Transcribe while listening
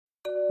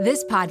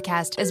This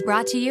podcast is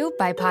brought to you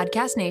by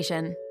Podcast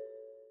Nation.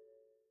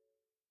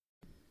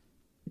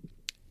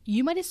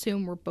 You might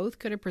assume we're both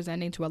good at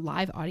presenting to a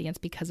live audience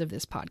because of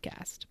this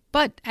podcast.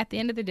 But at the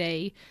end of the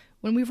day,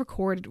 when we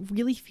record, it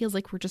really feels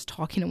like we're just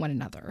talking to one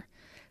another.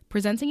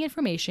 Presenting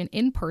information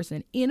in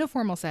person in a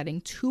formal setting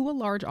to a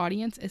large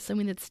audience is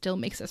something that still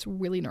makes us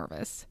really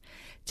nervous.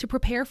 To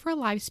prepare for a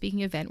live speaking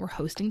event we're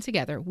hosting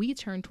together, we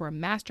turned to our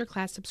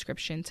masterclass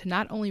subscription to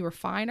not only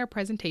refine our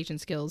presentation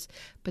skills,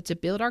 but to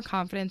build our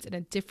confidence in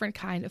a different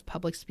kind of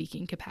public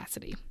speaking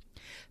capacity.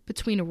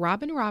 Between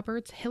Robin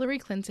Roberts, Hillary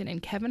Clinton,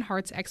 and Kevin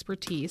Hart's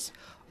expertise,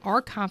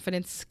 our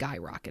confidence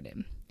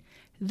skyrocketed.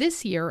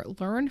 This year,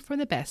 learn from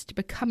the best to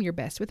become your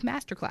best with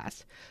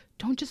Masterclass.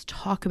 Don't just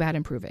talk about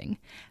improving.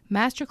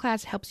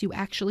 Masterclass helps you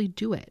actually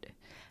do it.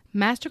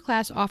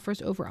 Masterclass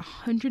offers over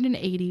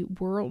 180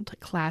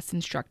 world-class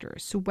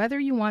instructors, so whether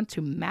you want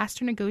to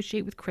master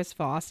negotiate with Chris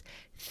Voss,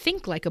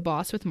 think like a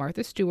boss with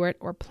Martha Stewart,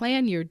 or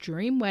plan your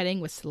dream wedding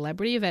with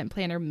celebrity event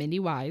planner Mindy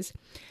Wise,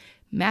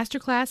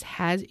 Masterclass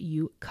has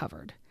you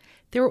covered.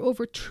 There are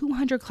over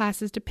 200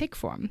 classes to pick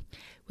from,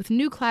 with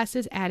new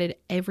classes added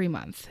every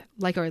month,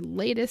 like our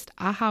latest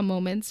aha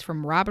moments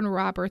from Robin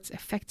Roberts'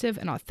 effective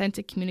and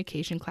authentic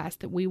communication class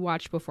that we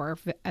watched before our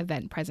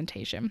event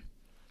presentation.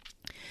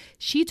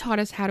 She taught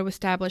us how to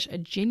establish a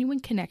genuine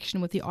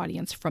connection with the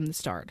audience from the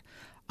start.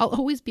 I'll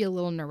always be a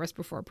little nervous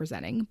before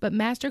presenting, but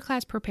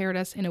Masterclass prepared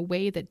us in a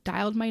way that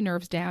dialed my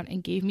nerves down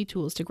and gave me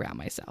tools to ground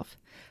myself.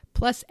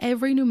 Plus,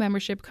 every new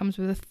membership comes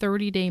with a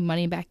 30-day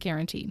money-back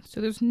guarantee,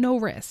 so there's no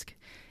risk.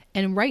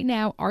 And right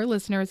now, our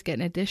listeners get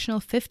an additional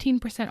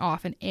 15%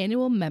 off an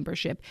annual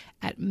membership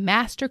at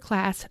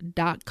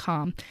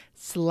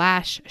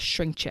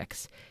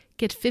masterclass.com/shrinkchicks.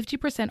 Get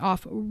 50%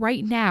 off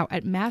right now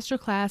at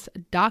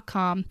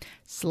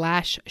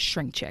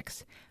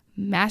masterclass.com/shrinkchicks.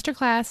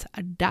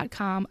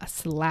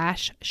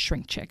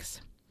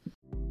 masterclass.com/shrinkchicks.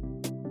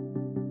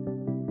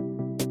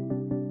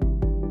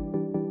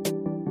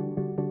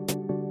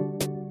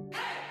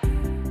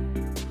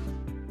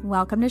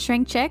 Welcome to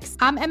Shrink Chicks.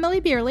 I'm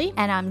Emily Beerley.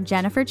 And I'm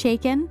Jennifer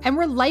Chaikin. And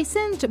we're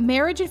licensed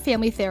marriage and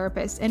family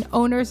therapists and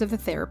owners of the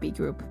Therapy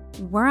Group.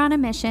 We're on a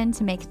mission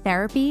to make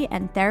therapy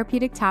and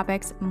therapeutic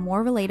topics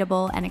more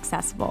relatable and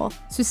accessible.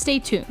 So stay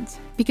tuned,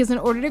 because in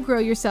order to grow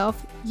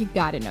yourself, you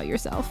gotta know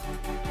yourself.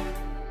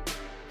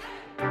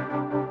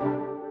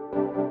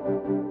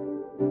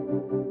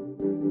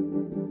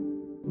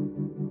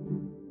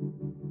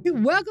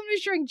 Welcome to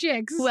Shrink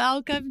Chicks.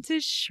 Welcome to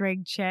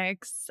Shrink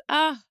Chicks.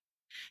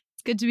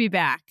 It's good to be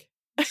back.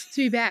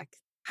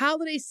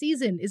 Holiday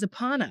season is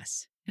upon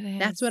us.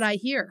 That's what I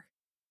hear.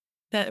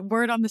 That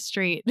word on the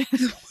street.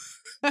 The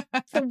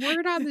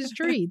word on the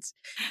streets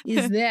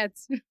is that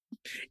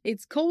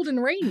it's cold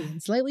and rainy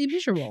and slightly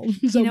miserable.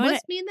 So it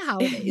must be in the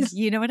holidays.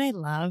 You know what I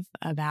love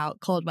about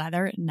cold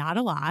weather? Not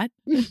a lot.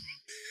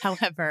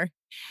 However,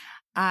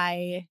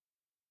 I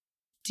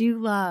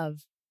do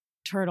love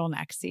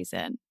turtleneck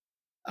season.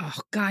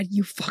 Oh, God,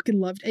 you fucking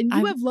loved. And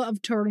you have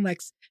loved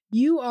turtlenecks.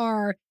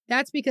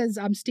 That's because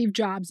Steve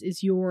Jobs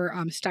is your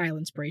style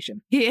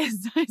inspiration. He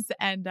is.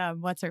 And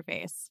what's her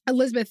face?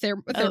 Elizabeth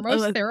Theros? What's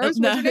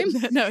her name?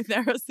 No,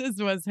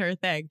 Theros was her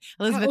thing.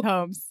 Elizabeth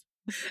Holmes.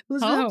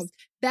 Elizabeth Holmes.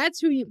 That's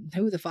who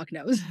the fuck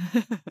knows?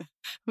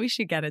 We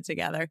should get it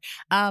together.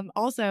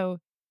 Also,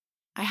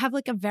 I have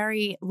like a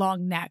very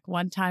long neck.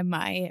 One time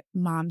my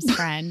mom's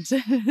friend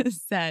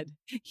said,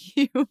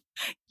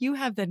 you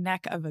have the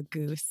neck of a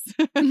goose.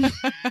 And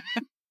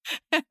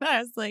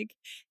I was like,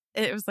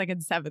 it was like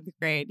in 7th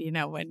grade,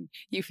 when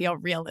you feel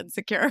real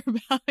insecure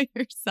about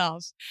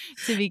yourself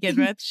to begin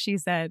with. She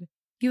said,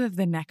 you have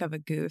the neck of a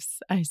goose.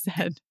 I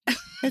said,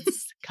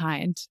 that's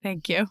kind.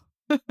 Thank you.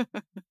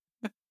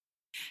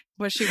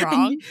 Was she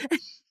wrong?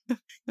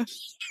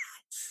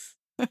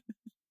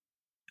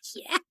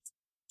 Yes.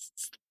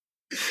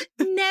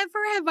 Never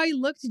have I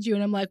looked at you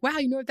and I'm like, wow,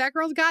 you know what that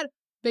girl's got?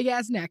 Big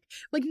ass neck.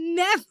 Like,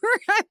 never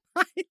have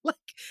I, I've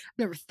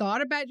never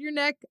thought about your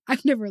neck.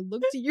 I've never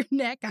looked at your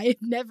neck. I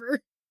have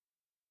never.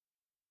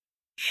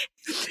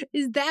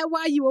 Is that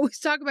why you always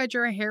talk about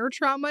your hair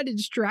trauma to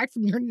distract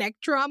from your neck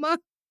trauma?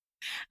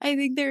 I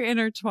think they're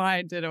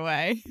intertwined in a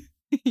way.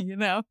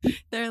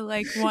 They're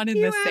like one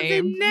and the same. You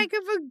have the neck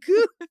of a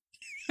goose.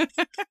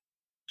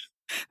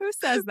 Who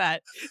says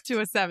that to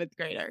a 7th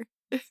grader?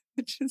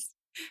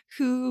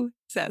 Who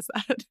says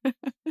that?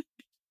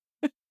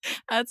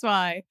 That's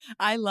why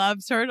I love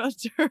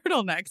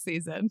turtleneck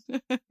season.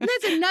 And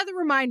that's another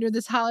reminder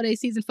this holiday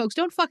season, folks.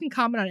 Don't fucking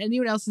comment on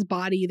anyone else's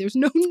body. There's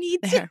no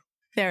need to.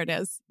 There it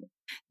is.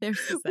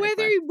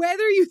 Whether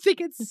you think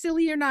it's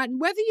silly or not,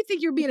 whether you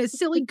think you're being a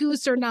silly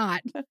goose or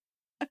not.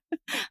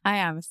 I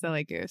am a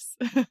silly goose.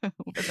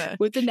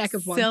 With the neck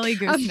of one. Silly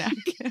goose neck.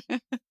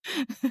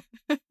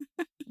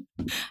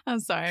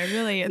 I'm sorry. I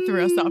really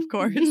threw us off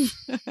course.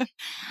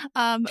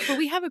 But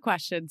we have a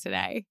question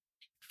today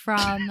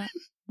from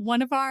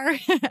one of our,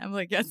 I'm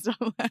like, yes,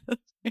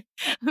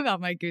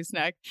 about my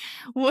gooseneck.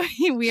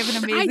 We have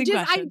an amazing question.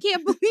 I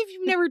can't believe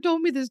you've never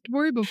told me this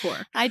story before.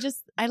 I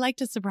like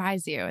to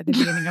surprise you at the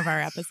beginning of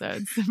our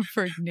episodes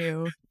for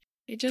new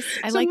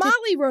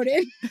Molly wrote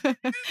in.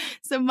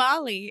 So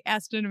Molly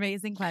asked an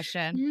amazing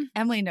question. Mm.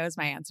 Emily knows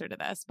my answer to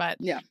this, but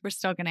Yeah. we're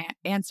still going to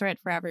answer it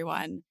for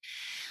everyone.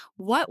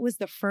 What was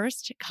the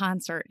first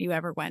concert you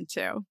ever went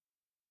to?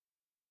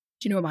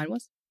 Do you know what mine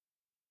was?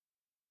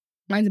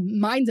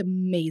 Mine's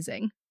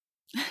amazing.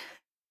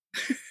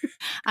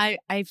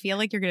 I feel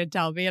like you're going to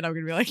tell me and I'm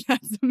going to be like,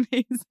 that's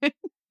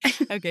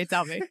amazing. Okay,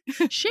 tell me.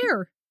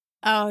 Cher.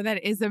 Oh,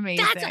 that is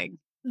amazing.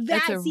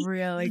 That's a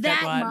really good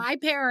one. My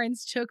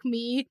parents took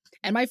me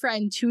and my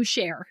friend to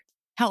Cher.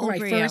 How old my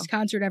were first you?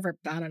 concert ever.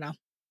 I don't know.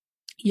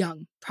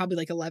 Young, probably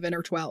like 11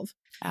 or 12.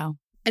 Oh.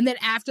 And then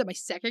after my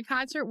second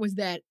concert was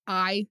that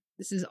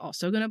this is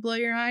also going to blow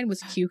your mind,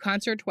 was Q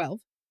Concert 12.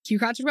 Q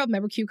Concert 12,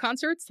 remember Q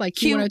concerts? Like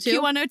Q102?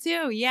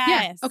 Q102, yes.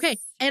 Yeah, okay.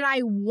 And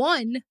I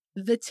won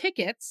the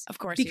tickets. Of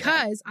course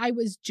because I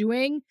was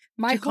doing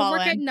my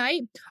homework at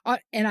night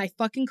and I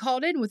fucking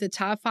called in with the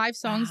top 5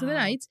 songs of the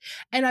night.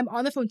 And I'm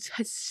on the phone,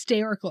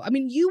 hysterical. I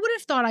mean, you would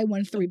have thought I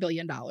won $3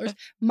 billion.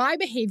 My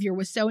behavior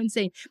was so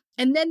insane.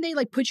 And then they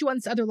like put you on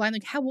this other line,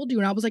 like, how old are you?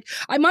 And I was like,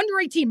 I'm under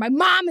 18. My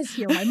mom is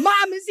here. My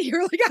mom is here.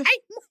 Like,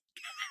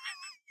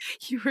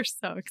 You were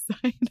so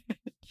excited.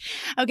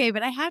 Okay,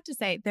 but I have to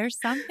say, there's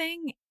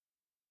something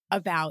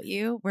about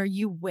you where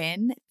you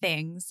win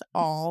things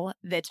all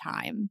the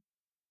time.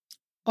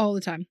 All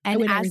the time. And I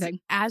win everything.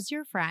 As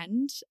your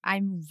friend,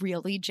 I'm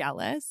really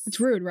jealous.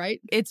 It's rude,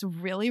 right? It's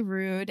really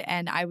rude.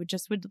 And I would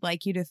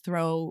like you to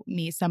throw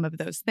me some of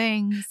those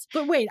things.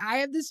 But wait, I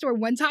have this story.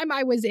 One time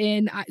I was I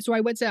don't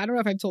know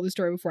if I've told this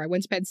story before. I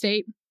went to Penn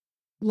State.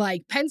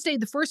 Like Penn State,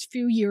 the first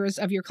few years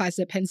of your class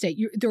at Penn State,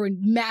 they're in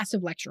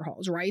massive lecture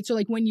halls, right? So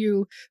like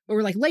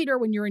later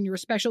when you're in your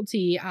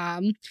specialty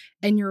and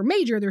your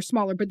major, they're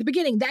smaller. But at the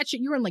beginning,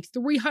 you're in like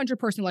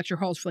 300-person lecture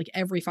halls for like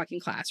every fucking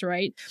class,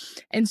 right?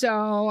 And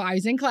so I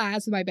was in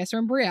class with my best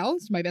friend Brielle,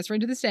 my best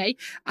friend to this day,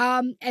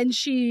 and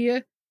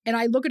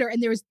I look at her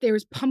and there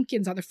was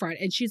pumpkins on the front,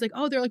 and she's like,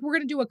 oh, they're like, we're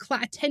gonna do a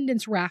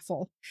attendance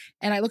raffle,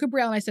 and I look at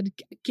Brielle and I said,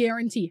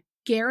 guarantee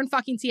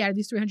out of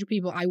these 300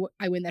 people,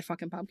 I win that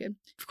fucking pumpkin.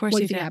 Of course, what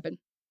do you think happened?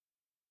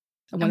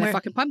 I won that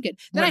fucking pumpkin.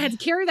 Then I had to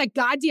carry that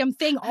goddamn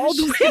thing all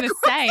the way. I was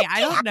gonna say, I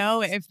don't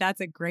know if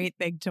that's a great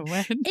thing to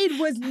win. It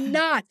was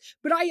not,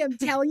 but I am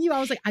telling you,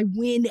 I was like, I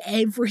win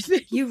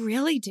everything. You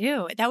really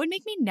do. That would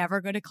make me never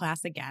go to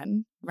class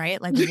again,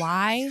 right? Like,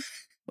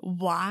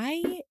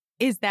 why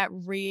is that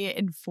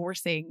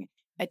reinforcing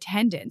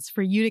attendance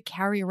for you to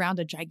carry around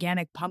a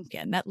gigantic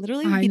pumpkin? That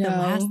literally would be the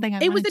last thing I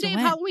wanted to win. It was the day of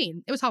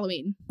Halloween. It was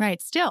Halloween.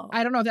 Right. Still.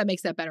 I don't know if that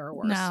makes that better or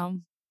worse. No.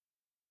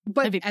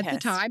 But at the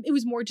time, it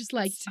was more just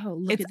like, oh,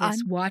 look at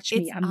this. Watch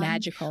me. I'm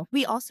magical.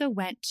 We also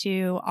went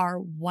to our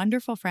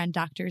wonderful friend,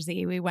 Dr.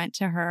 Z. We went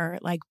to her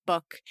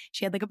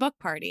she had like a book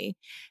party.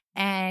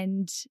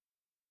 And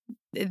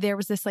there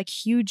was this like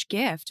huge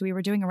gift. We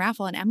were doing a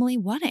raffle and Emily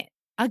won it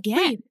again.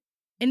 Wait.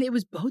 And it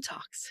was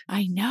Botox.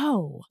 I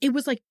know. It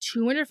was like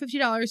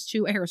 $250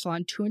 to a hair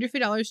salon,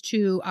 $250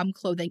 to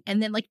clothing,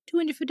 and then like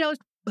 $250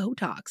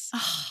 Botox.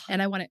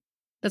 And I won it.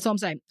 That's all I'm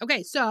saying.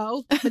 Okay,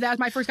 so, but that was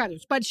my first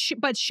concert.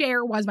 But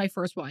Cher was my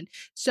first one.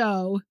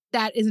 So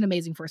that is an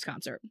amazing first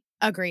concert.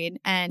 Agreed.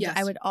 And yes.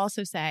 I would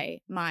also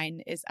say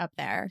mine is up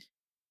there.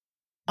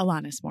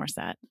 Alanis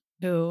Morissette,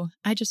 who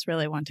I just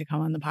really want to come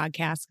on the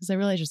podcast because I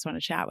really just want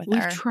to chat with her.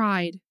 We've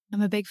tried.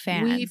 I'm a big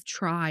fan. We've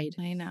tried.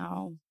 I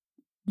know.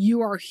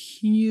 You are a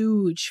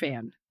huge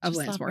fan of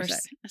Alanis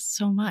Morissette.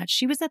 So much.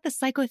 She was at the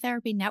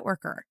Psychotherapy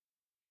Networker.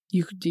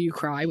 Do you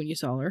cry when you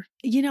saw her?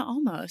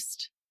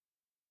 Almost.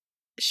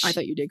 I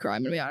thought you did cry.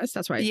 I'm going to be honest.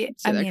 That's why I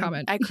said that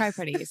comment. I cry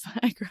pretty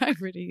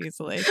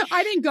easily.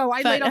 I didn't go.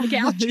 I laid on the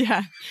couch.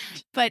 Yeah.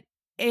 But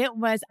Jen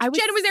was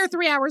there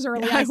 3 hours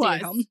early. I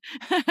was. Home.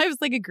 I was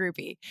like a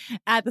groupie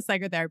at the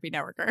Psychotherapy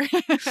Networker.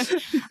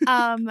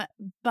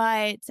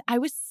 But I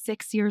was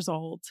 6 years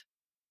old.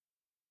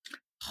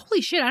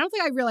 Holy shit. I don't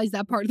think I realized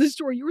that part of the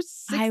story. You were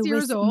 6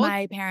 years old?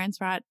 My parents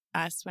brought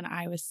us when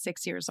I was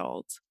 6 years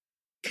old.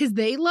 Because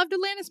they loved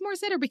Alanis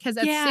Morissette or because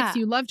at 6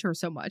 you loved her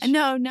so much?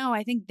 No,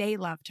 I think they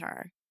loved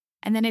her.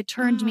 And then it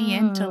turned me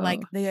into like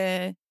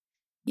the,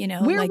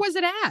 Where like was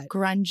it at?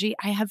 Grungy.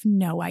 I have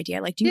no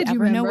idea. Like, do you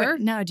ever know where?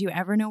 No, do you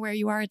ever know where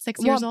you are at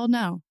 6 years old?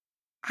 No.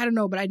 I don't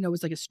know, but I know it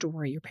was like a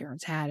story your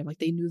parents had. And like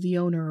they knew the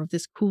owner of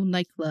this cool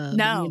nightclub.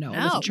 No,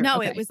 sure. No,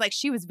 okay. It was like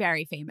she was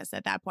very famous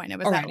at that point. It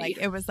was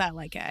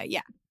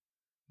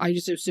I'm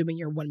just assuming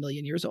you're 1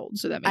 million years old,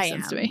 so that makes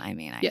sense to me. I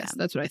mean, yes,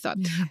 that's what I thought.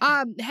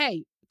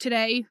 Hey,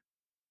 today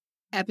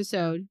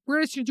episode, we're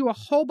going to do a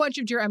whole bunch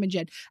of Dear Em and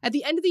Jen. At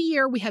the end of the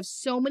year, we have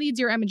so many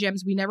Dear Em and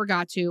Gems we never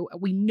got to.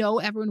 We know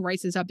everyone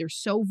writes this up. They're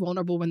so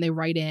vulnerable when they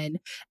write in.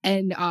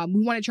 And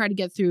we want to try to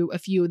get through a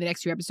few in the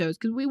next few episodes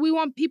because we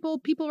want people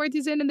write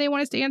these in and they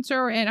want us to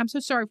answer. And I'm so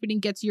sorry if we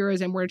didn't get to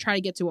yours, and we're going to try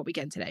to get to what we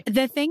can today.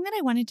 The thing that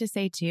I wanted to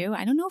say too,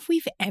 I don't know if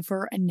we've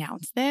ever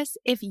announced this.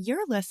 If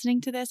you're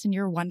listening to this and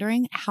you're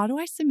wondering, how do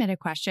I submit a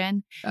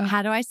question?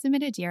 How do I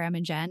submit a Dear Em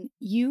and Jen?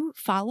 You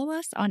follow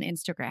us on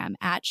Instagram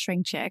at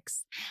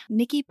ShrinkChicks.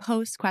 Nikki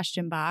posts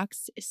question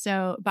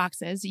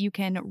boxes. You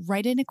can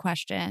write in a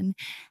question.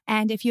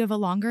 And if you have a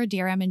longer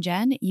Dear Em and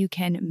Jen, you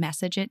can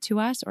message it to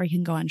us, or you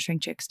can go on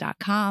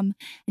shrinkchicks.com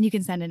and you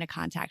can send in a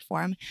contact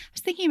form. I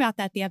was thinking about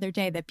that the other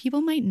day, that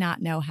people might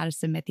not know how to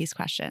submit these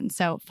questions.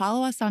 So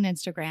follow us on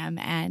Instagram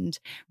and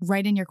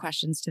write in your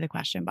questions to the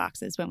question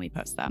boxes when we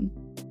post them.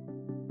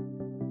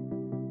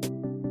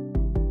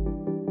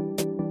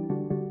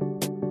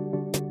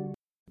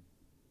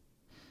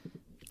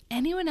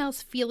 Anyone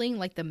else feeling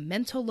like the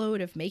mental load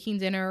of making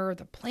dinner,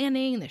 the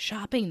planning, the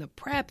shopping, the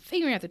prep,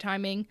 figuring out the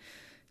timing,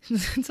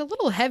 it's a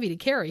little heavy to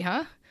carry,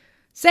 huh?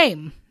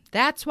 Same.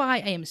 That's why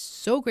I am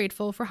so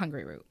grateful for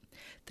Hungryroot.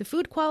 The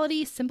food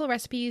quality, simple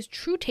recipes,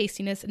 true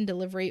tastiness, and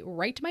delivery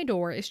right to my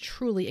door is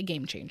truly a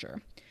game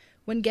changer.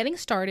 When getting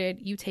started,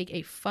 you take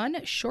a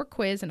fun, short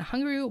quiz and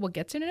Hungryroot will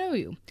get to know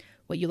you,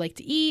 what you like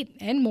to eat,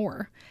 and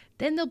more.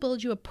 Then they'll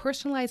build you a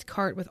personalized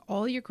cart with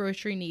all your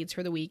grocery needs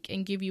for the week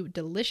and give you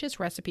delicious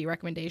recipe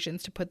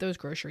recommendations to put those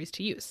groceries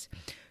to use.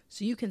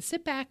 So you can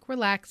sit back,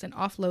 relax, and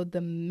offload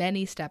the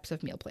many steps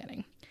of meal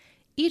planning.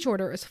 Each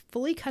order is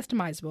fully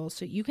customizable,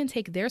 so you can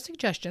take their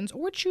suggestions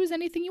or choose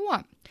anything you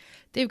want.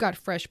 They've got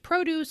fresh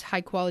produce,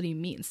 high-quality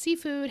meat and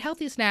seafood,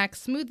 healthy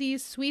snacks, smoothies,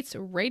 sweets,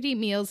 ready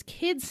meals,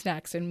 kids'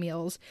 snacks and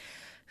meals,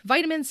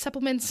 vitamins,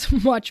 supplements,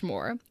 much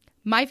more.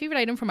 My favorite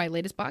item from my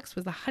latest box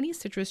was the honey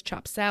citrus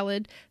chopped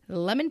salad,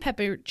 lemon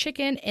pepper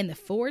chicken, and the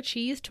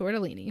 4-cheese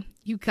tortellini.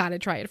 You gotta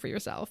try it for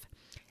yourself.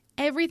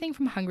 Everything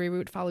from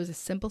Hungryroot follows a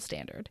simple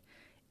standard.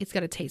 It's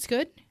gotta taste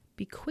good,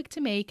 be quick to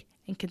make,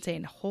 and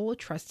contain whole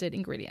trusted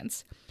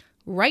ingredients.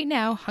 Right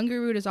now,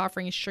 Hungryroot is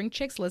offering Shrink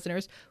Chicks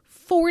listeners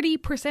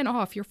 40%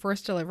 off your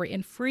first delivery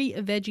and free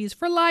veggies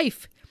for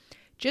life.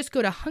 Just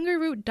go to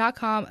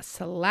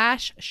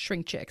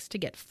hungryroot.com/shrinkchicks to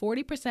get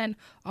 40%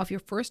 off your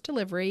first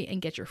delivery and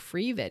get your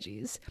free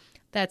veggies.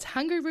 That's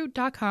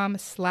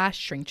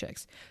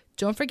hungryroot.com/shrinkchicks.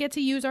 Don't forget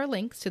to use our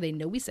link so they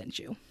know we sent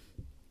you.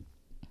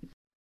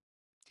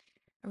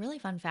 A really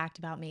fun fact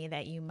about me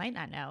that you might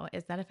not know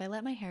is that if I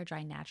let my hair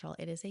dry natural,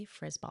 it is a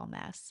frizz-ball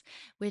mess,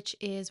 which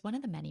is one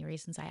of the many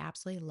reasons I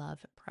absolutely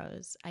love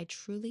Prose. I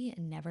truly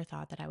never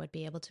thought that I would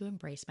be able to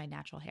embrace my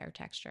natural hair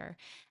texture.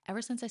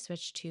 Ever since I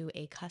switched to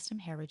a custom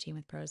hair routine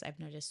with Prose, I've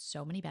noticed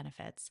so many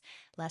benefits.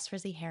 Less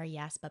frizzy hair,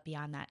 yes, but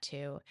beyond that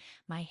too.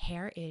 My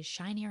hair is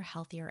shinier,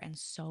 healthier, and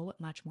so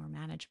much more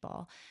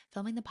manageable.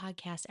 Filming the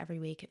podcast every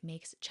week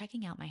makes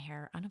checking out my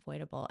hair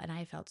unavoidable, and I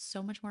have felt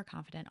so much more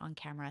confident on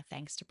camera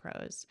thanks to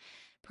Prose.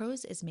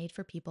 Prose is made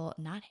for people,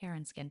 not hair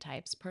and skin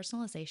types.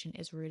 Personalization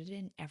is rooted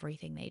in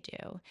everything they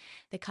do.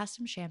 The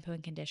custom shampoo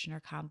and conditioner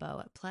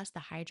combo, plus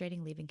the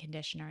hydrating leave-in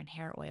conditioner and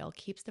hair oil,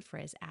 keeps the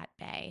frizz at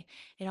bay.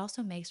 It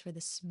also makes for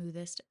the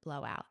smoothest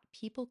blowout.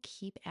 People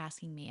keep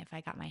asking me if I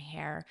got my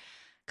hair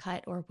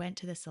cut or went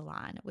to the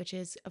salon, which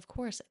is, of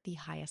course, the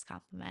highest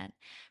compliment.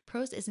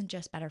 Prose isn't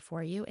just better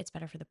for you, it's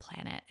better for the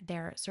planet.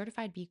 They're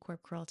certified B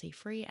Corp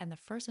cruelty-free and the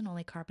first and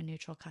only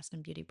carbon-neutral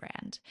custom beauty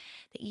brand.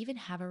 They even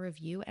have a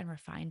review and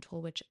refine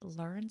tool which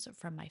learns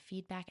from my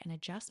feedback and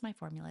adjusts my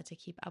formula to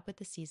keep up with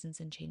the seasons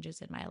and changes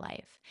in my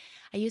life.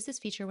 I used this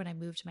feature when I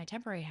moved to my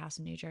temporary house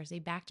in New Jersey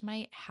back to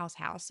my house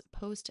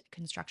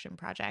post-construction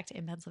project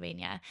in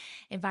Pennsylvania.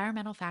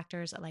 Environmental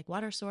factors like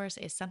water source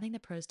is something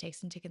that Prose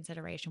takes into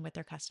consideration with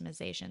their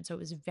customization. So it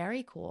was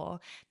very cool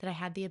that I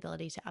had the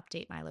ability to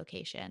update my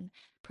location.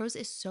 Prose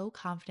is so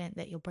confident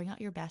that you'll bring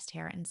out your best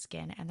hair and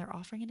skin, and they're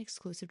offering an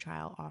exclusive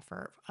trial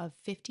offer of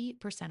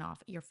 50%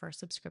 off your first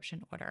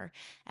subscription order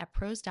at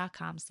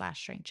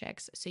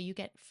prose.com/shrinkchicks. So you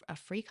get a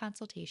free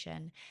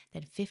consultation,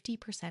 then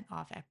 50%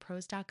 off at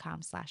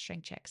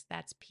prose.com/shrinkchicks.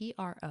 That's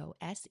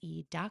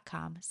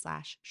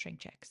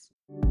prose.com/shrinkchicks.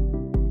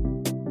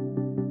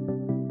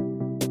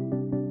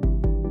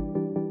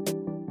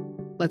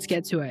 Let's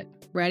get to it.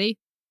 Ready?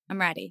 I'm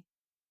ready.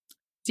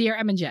 Dear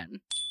Em and Jen,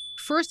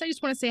 first, I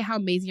just want to say how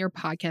amazing your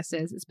podcast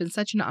is. It's been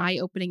such an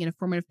eye-opening and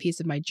informative piece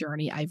of my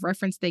journey. I've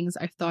referenced things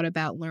I've thought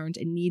about, learned,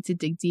 and need to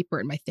dig deeper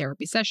in my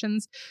therapy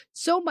sessions.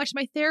 So much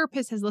my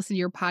therapist has listened to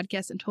your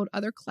podcast and told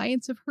other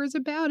clients of hers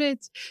about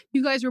it.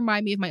 You guys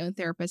remind me of my own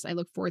therapist. I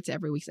look forward to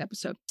every week's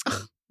episode.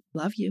 Ugh,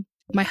 love you.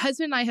 My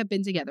husband and I have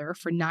been together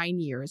for 9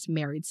 years,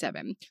 married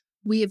 7.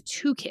 We have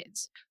 2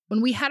 kids.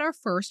 When we had our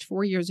first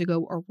 4 years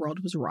ago, our world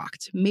was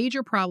rocked.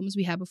 Major problems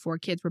we had before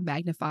kids were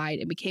magnified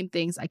and became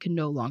things I could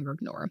no longer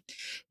ignore.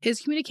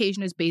 His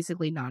communication is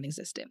basically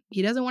non-existent.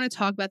 He doesn't want to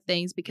talk about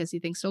things because he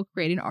thinks it'll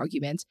create an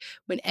argument.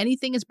 When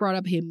anything is brought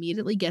up, he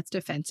immediately gets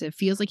defensive,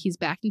 feels like he's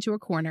backed into a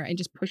corner, and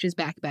just pushes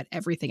back about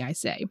everything I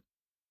say.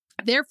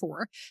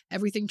 Therefore,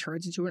 everything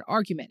turns into an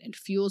argument and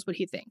fuels what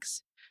he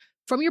thinks.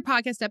 From your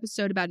podcast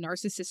episode about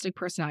narcissistic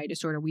personality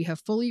disorder, we have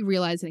fully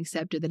realized and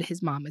accepted that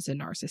his mom is a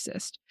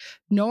narcissist.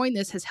 Knowing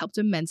this has helped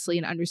immensely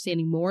in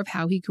understanding more of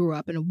how he grew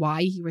up and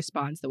why he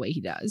responds the way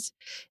he does.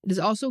 It has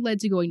also led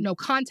to going no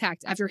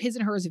contact after his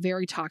and hers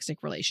very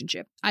toxic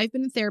relationship. I've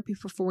been in therapy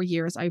for 4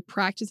 years. I've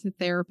practiced in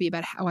therapy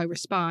about how I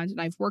respond, and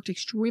I've worked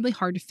extremely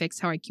hard to fix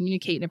how I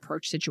communicate and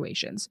approach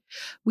situations.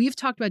 We've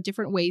talked about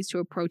different ways to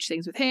approach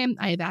things with him.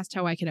 I have asked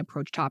how I can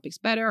approach topics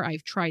better.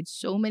 I've tried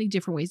so many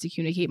different ways to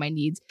communicate my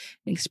needs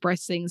and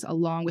express things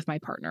along with my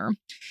partner.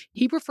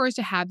 He prefers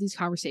to have these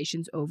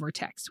conversations over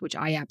text, which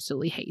I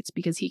absolutely hate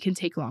because he can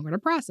take longer to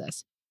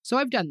process. So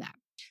I've done that.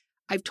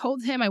 I've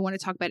told him I want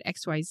to talk about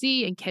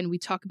XYZ and can we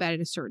talk about it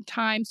at a certain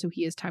time so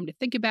he has time to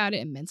think about it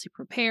and mentally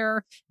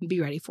prepare and be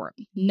ready for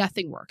it.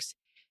 Nothing works.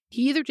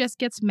 He either just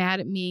gets mad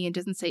at me and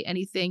doesn't say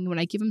anything. When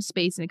I give him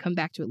space and I come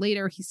back to it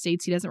later, he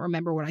states he doesn't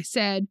remember what I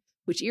said,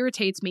 which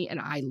irritates me and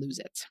I lose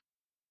it.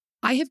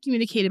 I have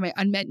communicated my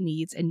unmet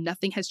needs and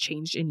nothing has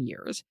changed in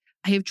years.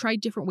 I have tried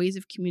different ways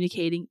of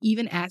communicating,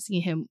 even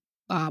asking him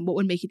what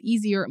would make it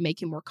easier and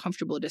make him more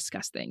comfortable to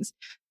discuss things.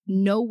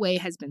 No way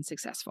has been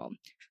successful.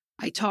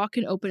 I talk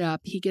and open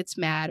up, he gets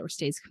mad or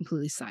stays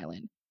completely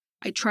silent.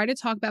 I try to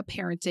talk about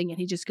parenting and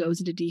he just goes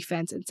into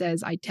defense and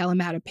says I tell him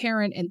how to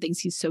parent and thinks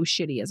he's so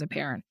shitty as a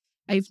parent.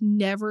 I've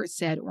never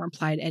said or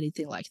implied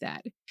anything like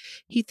that.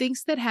 He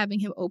thinks that having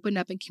him open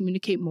up and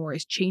communicate more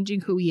is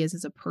changing who he is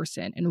as a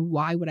person, and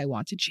why would I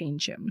want to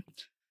change him?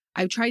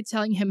 I've tried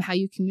telling him how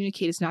you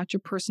communicate is not your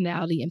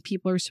personality and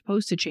people are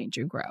supposed to change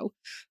and grow.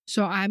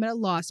 So I'm at a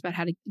loss about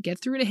how to get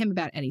through to him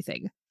about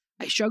anything.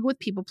 I struggle with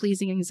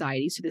people-pleasing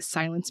anxiety, so this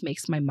silence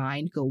makes my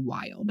mind go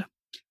wild.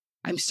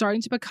 I'm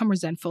starting to become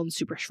resentful and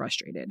super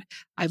frustrated.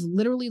 I've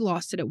literally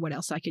lost it at what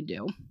else I can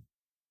do.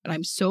 And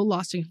I'm so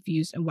lost and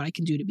confused on what I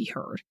can do to be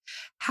heard.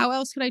 How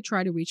else could I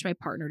try to reach my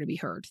partner to be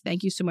heard?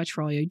 Thank you so much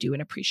for all you do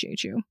and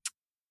appreciate you.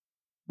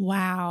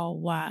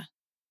 Wow.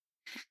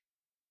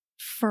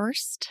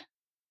 First,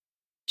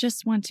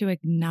 just want to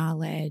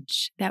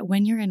acknowledge that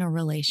when you're in a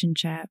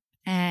relationship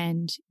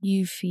and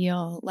you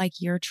feel like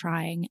you're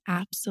trying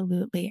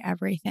absolutely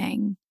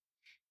everything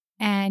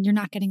and you're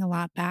not getting a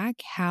lot back,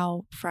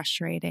 how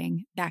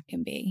frustrating that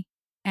can be.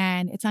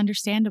 And it's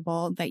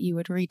understandable that you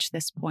would reach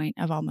this point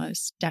of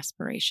almost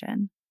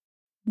desperation.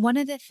 One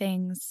of the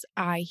things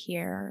I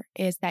hear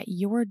is that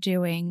you're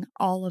doing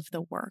all of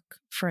the work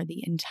for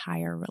the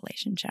entire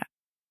relationship.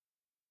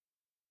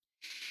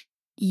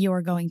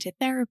 You're going to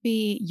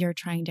therapy, you're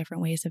trying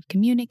different ways of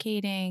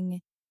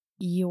communicating,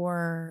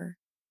 you're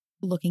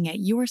looking at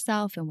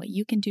yourself and what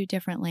you can do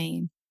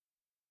differently.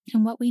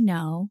 And what we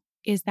know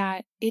is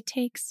that it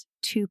takes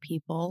two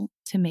people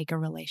to make a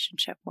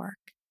relationship work.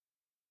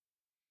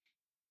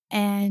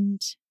 And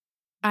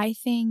I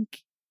think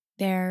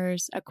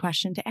there's a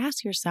question to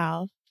ask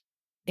yourself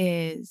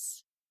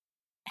is,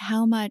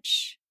 how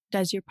much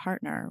does your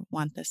partner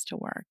want this to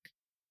work?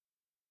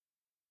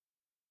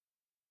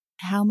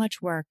 How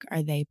much work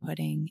are they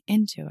putting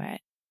into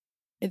it?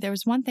 There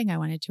was one thing I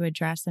wanted to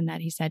address, and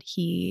that he said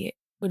he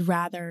would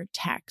rather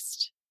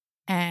text,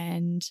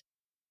 and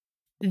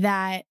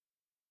that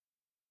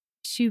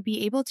to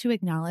be able to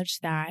acknowledge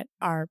that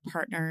our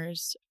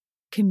partners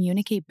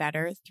communicate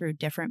better through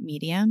different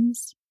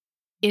mediums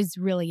is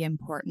really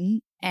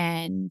important.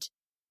 And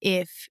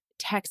if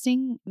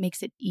texting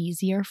makes it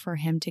easier for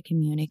him to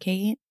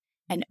communicate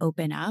and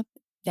open up,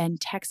 then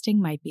texting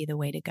might be the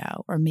way to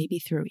go, or maybe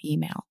through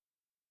email.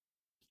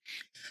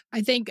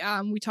 I think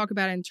we talk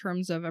about it in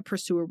terms of a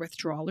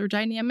pursuer-withdrawer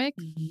dynamic,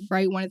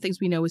 right? One of the things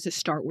we know is to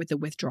start with the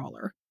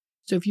withdrawer.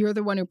 So if you're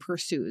the one who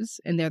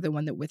pursues and they're the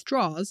one that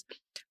withdraws,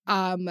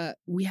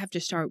 we have to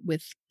start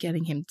with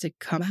getting him to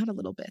come out a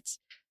little bit.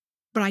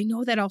 But I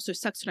know that also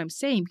sucks what I'm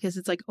saying, because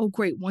it's like, oh,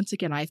 great, once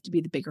again, I have to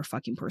be the bigger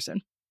fucking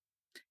person.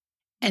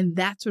 And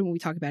that's when we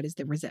talk about is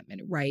the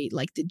resentment, right?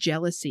 Like the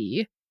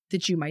jealousy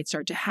that you might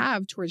start to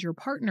have towards your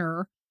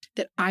partner,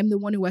 that I'm the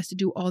one who has to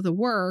do all the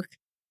work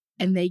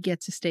and they get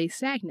to stay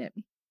stagnant.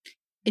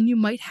 And you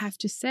might have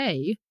to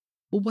say,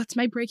 well, what's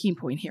my breaking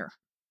point here?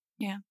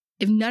 Yeah.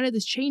 If none of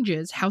this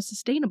changes, how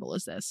sustainable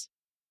is this?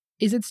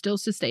 Is it still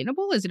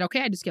sustainable? Is it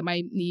okay? I just get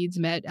my needs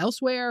met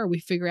elsewhere. Or we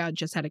figure out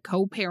just how to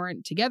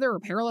co-parent together or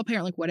parallel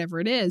parent, like whatever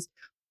it is.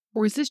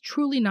 Or is this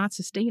truly not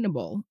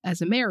sustainable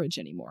as a marriage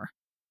anymore?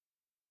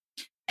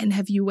 And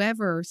have you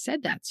ever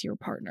said that to your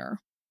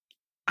partner?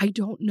 I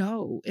don't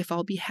know if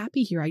I'll be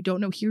happy here. I don't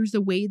know. Here's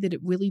the way that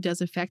it really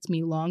does affect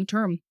me long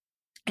term.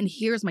 And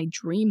here's my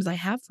dreams I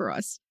have for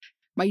us.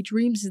 My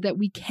dreams is that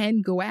we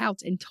can go out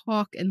and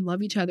talk and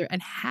love each other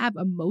and have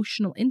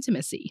emotional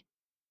intimacy.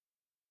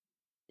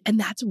 And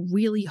that's a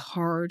really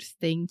hard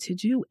thing to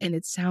do. And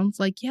it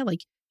sounds like, yeah, like,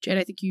 Jen,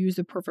 I think you used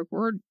the perfect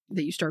word,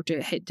 that you start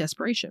to hit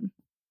desperation.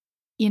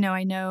 You know,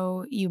 I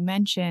know you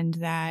mentioned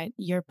that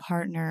your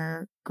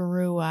partner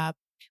grew up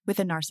with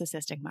a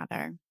narcissistic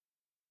mother.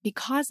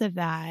 Because of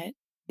that,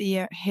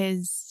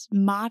 his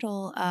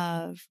model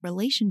of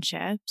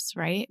relationships,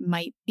 right,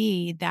 might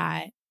be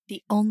that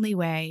the only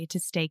way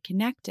to stay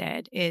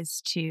connected is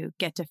to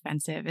get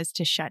defensive, is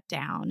to shut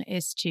down,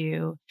 is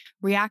to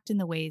react in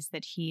the ways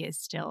that he is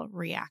still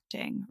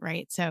reacting,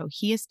 right? So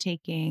he is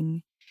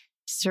taking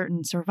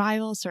certain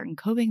survival, certain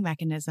coping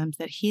mechanisms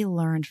that he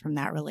learned from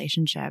that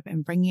relationship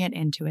and bringing it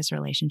into his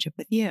relationship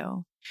with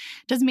you.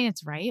 Doesn't mean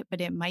it's right,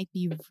 but it might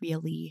be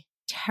really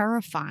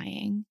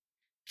terrifying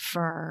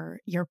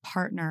for your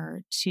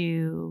partner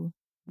to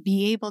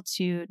be able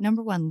to,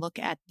 number one, look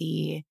at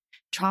the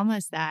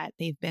traumas that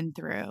they've been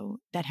through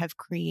that have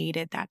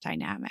created that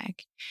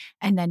dynamic.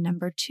 And then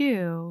number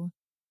two,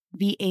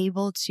 be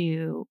able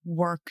to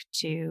work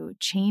to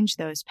change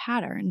those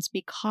patterns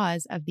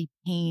because of the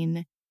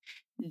pain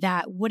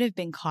that would have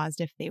been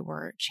caused if they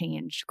were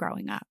changed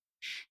growing up.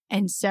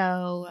 And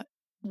so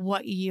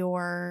what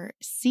you're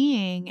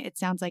seeing, it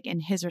sounds like in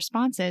his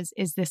responses,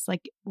 is this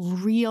like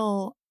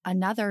real,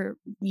 another,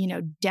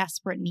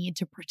 desperate need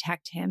to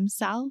protect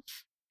himself.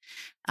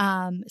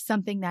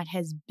 Something that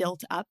has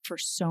built up for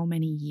so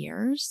many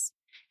years.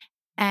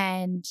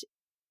 And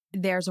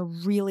there's a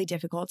really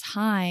difficult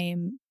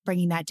time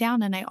bringing that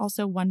down. And I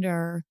also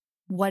wonder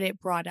what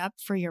it brought up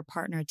for your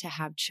partner to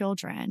have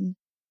children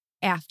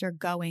after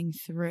going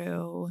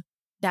through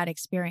that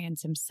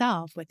experience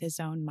himself with his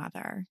own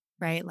mother,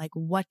 right? Like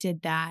what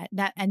did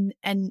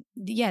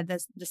the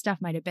stuff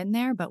might have been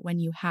there, but when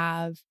you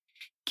have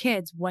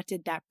kids, what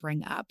did that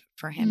bring up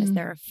for him? Is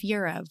there a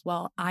fear of,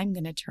 well, I'm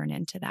going to turn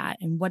into that?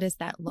 And what does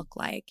that look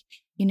like?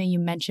 You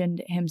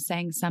mentioned him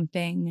saying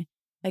something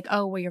like,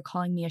 oh, well, you're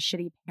calling me a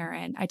shitty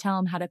parent. I tell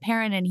him how to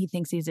parent and he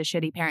thinks he's a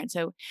shitty parent.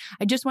 So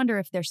I just wonder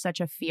if there's such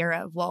a fear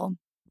of, well,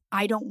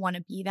 I don't want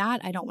to be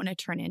that. I don't want to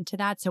turn into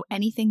that. So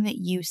anything that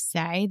you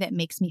say that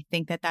makes me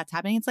think that that's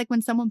happening, it's like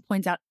when someone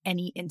points out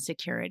any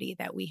insecurity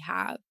that we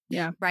have,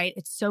 right?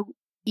 It's so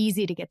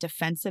easy to get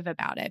defensive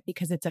about it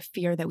because it's a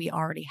fear that we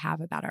already have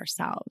about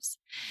ourselves.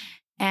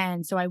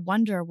 And so I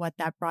wonder what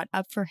that brought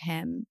up for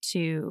him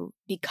to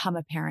become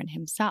a parent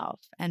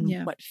himself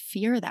and what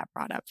fear that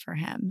brought up for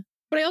him.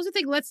 But I also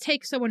think let's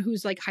take someone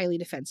who's like highly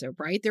defensive,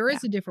 right? There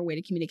is a different way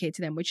to communicate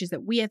to them, which is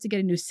that we have to get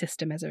a new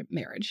system as a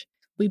marriage.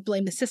 We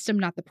blame the system,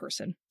 not the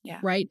person. Yeah.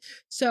 Right.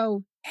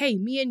 So, hey,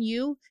 me and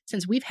you,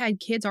 since we've had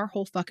kids, our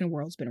whole fucking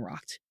world's been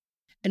rocked.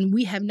 And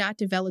we have not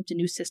developed a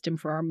new system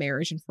for our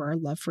marriage and for our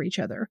love for each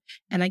other.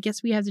 And I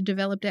guess we have to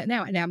develop that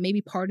now. And now maybe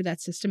part of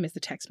that system is the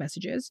text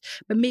messages,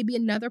 but maybe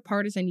another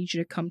part is I need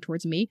you to come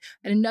towards me.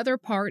 And another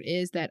part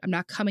is that I'm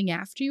not coming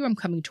after you, I'm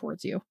coming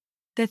towards you.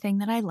 The thing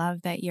that I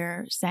love that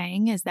you're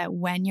saying is that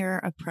when you're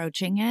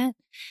approaching it,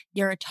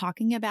 you're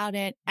talking about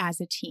it as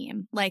a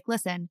team. Like,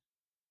 listen,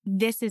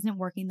 this isn't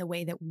working the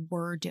way that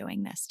we're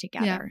doing this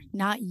together,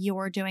 not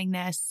you're doing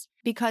this.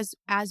 Because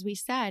as we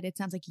said, it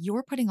sounds like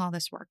you're putting all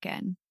this work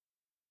in.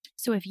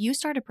 So if you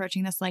start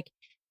approaching this like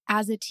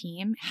as a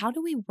team, how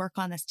do we work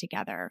on this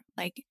together?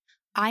 Like,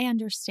 I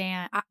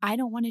understand, I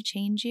don't want to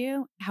change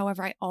you.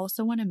 However, I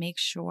also want to make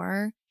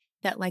sure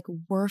that like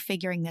we're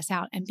figuring this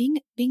out. And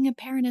being a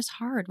parent is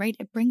hard, right?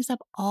 It brings up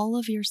all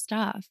of your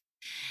stuff.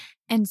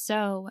 And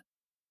so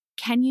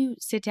can you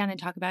sit down and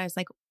talk about it? It's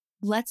like,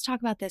 let's talk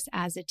about this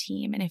as a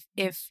team. And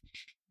if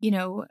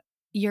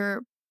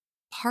your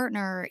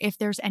partner, if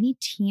there's any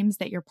teams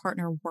that your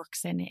partner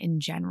works in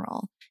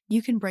general,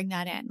 you can bring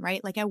that in,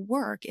 right? Like at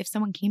work, if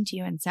someone came to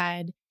you and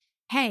said,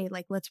 hey,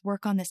 like, let's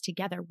work on this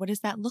together. What does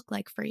that look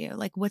like for you?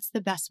 Like, what's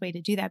the best way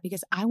to do that?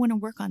 Because I want to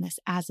work on this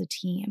as a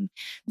team.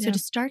 So to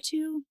start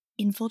to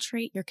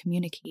infiltrate your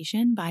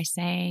communication by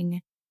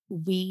saying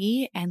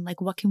we, and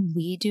like, what can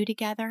we do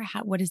together?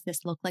 What does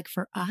this look like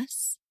for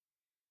us?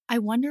 I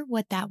wonder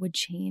what that would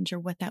change or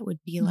what that would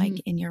be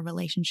like in your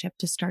relationship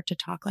to start to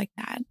talk like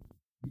that.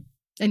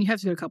 And you have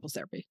to go to couples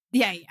therapy.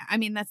 Yeah. I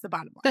mean, that's the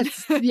bottom line.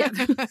 That's the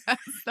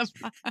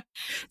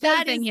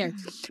thing here.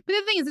 But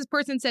the thing is, this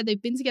person said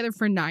they've been together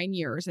for 9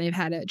 years and they've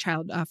had a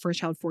child, first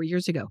child 4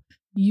 years ago.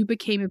 You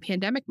became a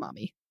pandemic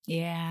mommy.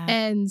 Yeah.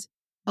 And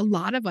a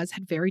lot of us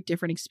had very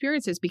different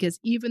experiences because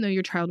even though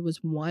your child was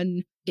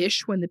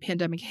 1-ish when the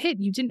pandemic hit,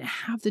 you didn't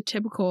have the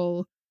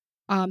typical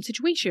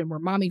situation where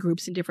mommy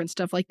groups and different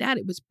stuff like that.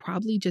 It was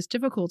probably just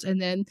difficult.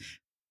 And then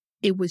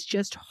it was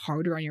just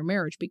harder on your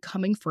marriage.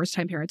 Becoming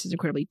first-time parents is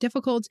incredibly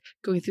difficult.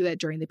 Going through that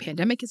during the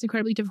pandemic is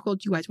incredibly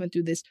difficult. You guys went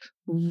through this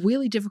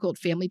really difficult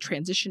family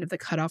transition of the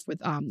cutoff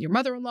with your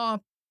mother-in-law.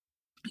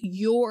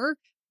 Your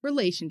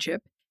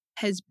relationship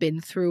has been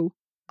through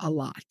a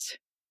lot.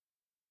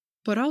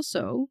 But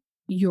also,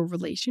 your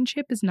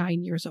relationship is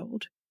 9 years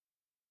old.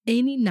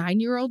 Any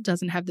 9-year-old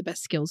doesn't have the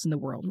best skills in the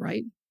world,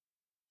 right?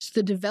 So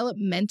the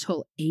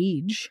developmental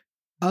age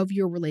of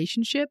your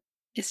relationship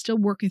is still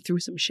working through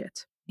some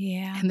shit.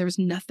 Yeah. And there's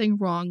nothing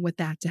wrong with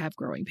that to have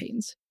growing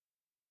pains.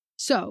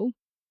 So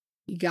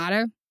you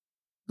gotta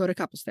go to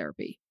couples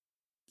therapy.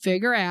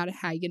 Figure out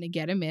how you're going to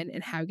get them in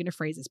and how you're going to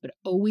phrase this, but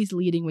always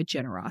leading with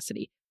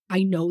generosity.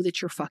 I know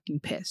that you're fucking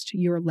pissed.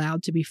 You're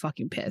allowed to be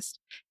fucking pissed.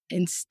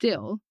 And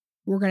still,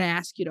 we're going to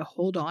ask you to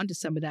hold on to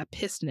some of that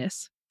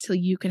pissedness till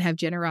you can have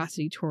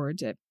generosity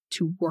towards it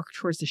to work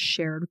towards the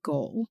shared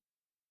goal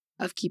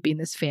of keeping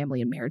this family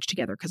and marriage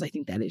together, because I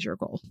think that is your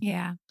goal.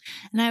 Yeah.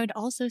 And I would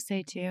also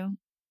say too,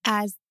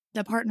 as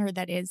the partner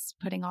that is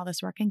putting all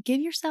this work in,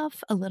 give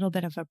yourself a little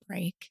bit of a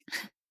break.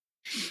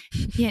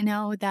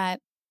 That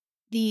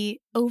the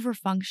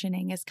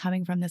overfunctioning is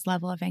coming from this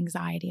level of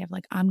anxiety of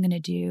like, I'm going to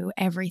do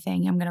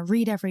everything. I'm going to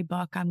read every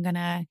book. I'm going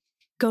to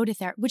go to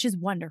therapy, which is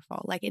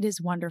wonderful. Like, it is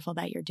wonderful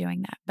that you're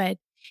doing that. But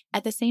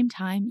at the same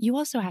time, you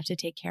also have to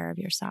take care of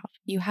yourself.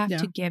 You have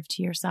to give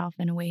to yourself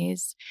in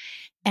ways.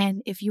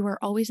 And if you are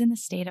always in the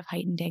state of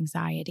heightened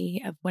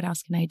anxiety of what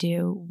else can I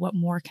do? What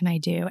more can I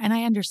do? And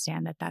I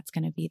understand that that's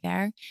going to be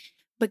there.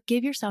 But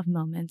give yourself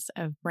moments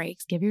of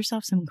breaks, give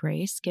yourself some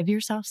grace, give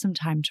yourself some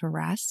time to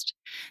rest,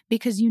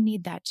 because you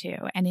need that too.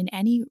 And in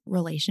any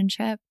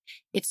relationship,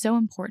 it's so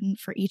important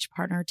for each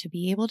partner to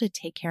be able to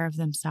take care of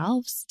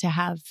themselves, to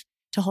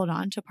hold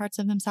on to parts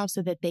of themselves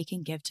so that they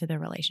can give to the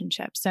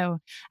relationship. So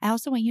I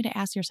also want you to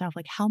ask yourself,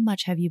 like, how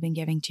much have you been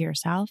giving to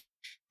yourself?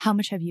 How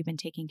much have you been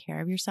taking care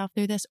of yourself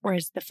through this? Or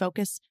is the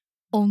focus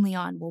only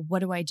on, well, what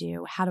do I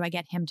do? How do I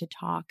get him to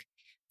talk?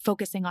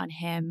 Focusing on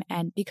him.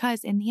 And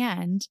because in the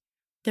end,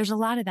 there's a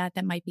lot of that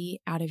might be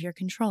out of your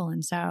control.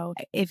 And so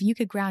if you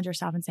could ground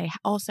yourself and say,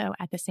 also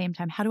at the same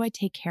time, how do I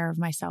take care of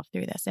myself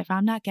through this? If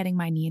I'm not getting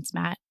my needs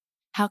met,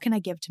 how can I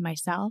give to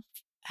myself?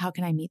 How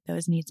can I meet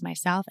those needs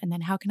myself? And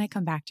then how can I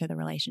come back to the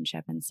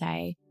relationship and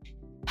say,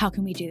 how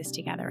can we do this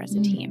together as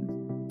a team?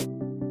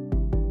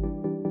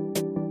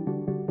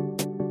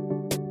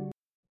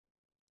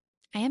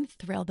 I am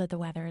thrilled that the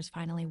weather is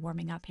finally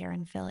warming up here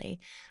in Philly.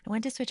 I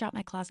went to switch out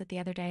my closet the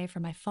other day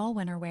from my fall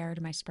winter wear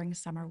to my spring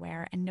summer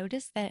wear and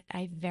noticed that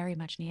I very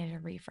much needed a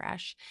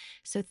refresh.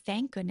 So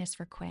thank goodness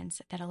for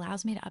Quince that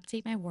allows me to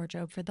update my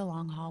wardrobe for the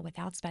long haul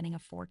without spending a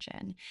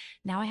fortune.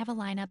 Now I have a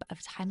lineup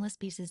of timeless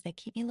pieces that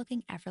keep me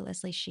looking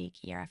effortlessly chic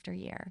year after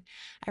year.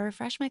 I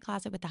refresh my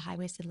closet with the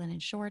high-waisted linen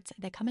shorts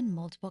that come in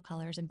multiple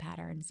colors and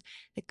patterns,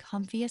 the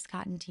comfiest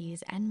cotton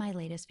tees, and my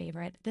latest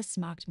favorite, the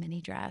smocked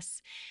mini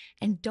dress.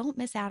 And don't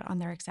miss out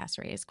on their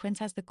accessories. Quince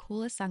has the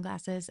coolest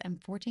sunglasses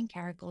and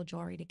 14-karat gold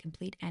jewelry to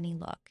complete any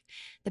look.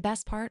 The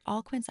best part,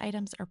 all Quince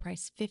items are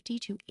priced 50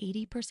 to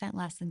 80%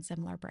 less than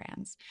similar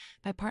brands.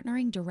 By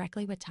partnering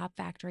directly with top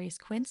factories,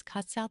 Quince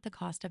cuts out the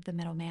cost of the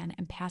middleman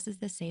and passes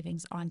the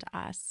savings on to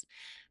us.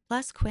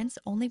 Plus, Quince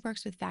only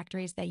works with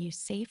factories that use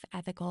safe,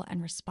 ethical,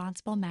 and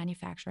responsible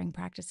manufacturing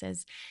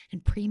practices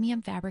and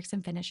premium fabrics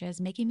and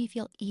finishes, making me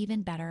feel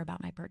even better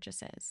about my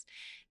purchases.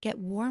 Get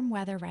warm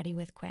weather ready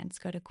with Quince.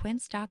 Go to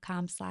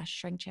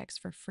quince.com/shrinkchicks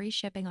for free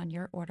shipping on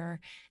your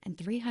order and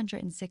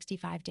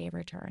 365-day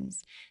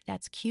returns.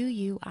 That's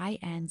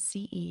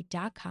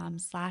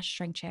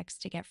QUINCE.com/shrinkchicks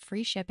to get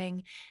free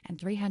shipping and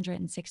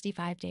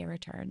 365-day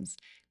returns.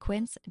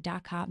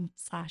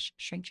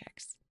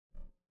 Quince.com/shrinkchicks.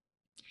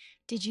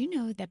 Did you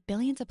know that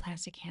billions of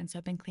plastic hand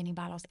soap and cleaning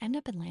bottles end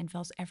up in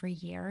landfills every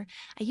year?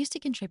 I used to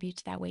contribute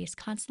to that waste,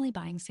 constantly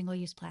buying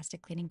single-use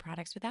plastic cleaning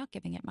products without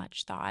giving it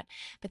much thought.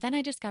 But then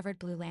I discovered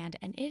Blue Land,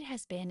 and it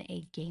has been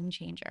a game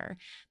changer.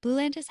 Blue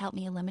Land has helped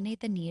me eliminate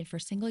the need for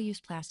single-use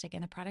plastic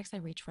in the products I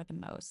reach for the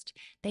most.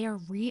 They are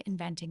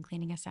reinventing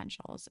cleaning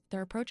essentials.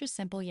 Their approach is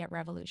simple yet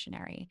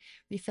revolutionary.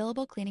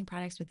 Refillable cleaning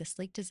products with a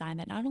sleek design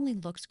that not only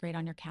looks great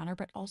on your counter,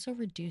 but also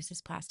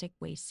reduces plastic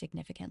waste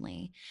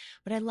significantly.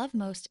 What I love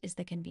most is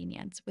the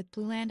convenience. With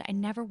Blue Land, I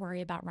never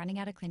worry about running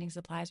out of cleaning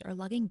supplies or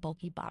lugging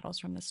bulky bottles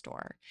from the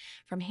store.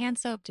 From hand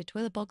soap to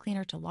toilet bowl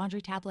cleaner to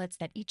laundry tablets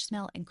that each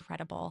smell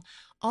incredible,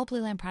 all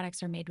Blue Land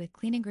products are made with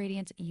clean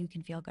ingredients you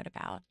can feel good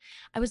about.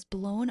 I was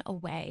blown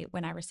away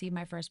when I received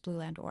my first Blue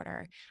Land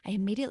order. I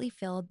immediately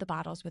filled the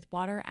bottles with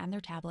water and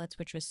their tablets,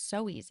 which was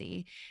so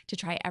easy to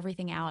try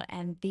everything out.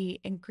 And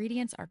the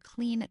ingredients are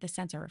clean, the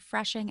scents are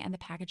refreshing, and the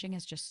packaging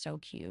is just so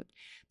cute.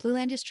 Blue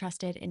Land is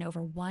trusted in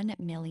over 1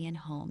 million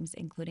homes,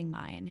 including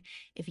mine.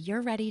 If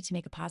you're ready to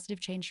make a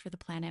positive change for the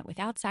planet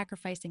without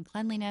sacrificing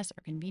cleanliness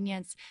or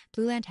convenience,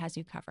 Blue Land has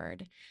you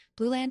covered.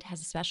 Blue Land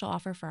has a special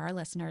offer for our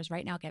listeners.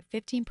 Right now, get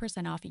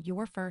 15% off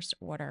your first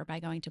order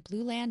by going to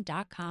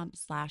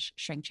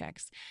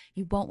blueland.com/shrinkchicks.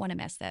 You won't want to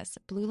miss this.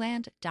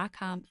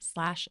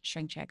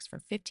 blueland.com/shrinkchicks for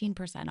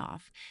 15%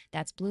 off.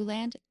 That's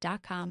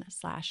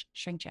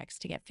blueland.com/shrinkchicks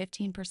to get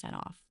 15%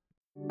 off.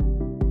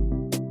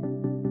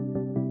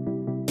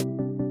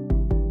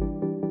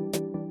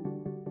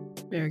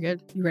 Very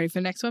good. You ready for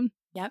the next one?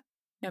 Yep.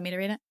 You want me to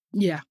read it?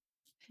 Yeah.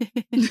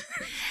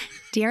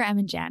 Dear Em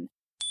and Jen,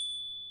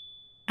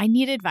 I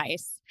need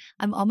advice.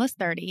 I'm almost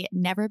 30,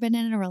 never been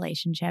in a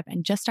relationship,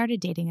 and just started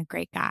dating a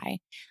great guy.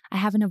 I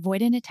have an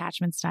avoidant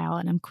attachment style,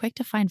 and I'm quick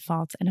to find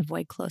faults and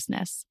avoid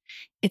closeness.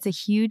 It's a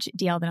huge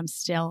deal that I'm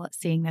still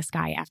seeing this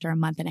guy after a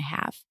month and a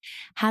half.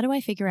 How do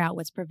I figure out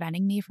what's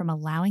preventing me from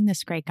allowing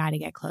this great guy to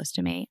get close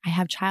to me? I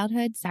have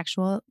childhood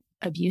sexual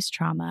abuse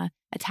trauma,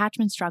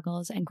 attachment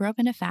struggles, and grew up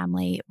in a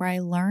family where I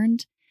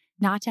learned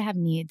not to have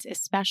needs,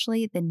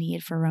 especially the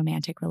need for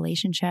romantic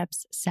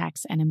relationships,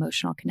 sex, and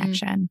emotional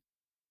connection.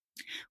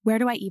 Where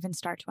do I even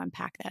start to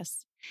unpack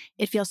this?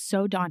 It feels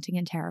so daunting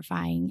and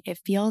terrifying. It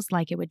feels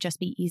like it would just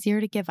be easier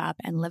to give up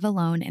and live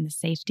alone in the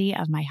safety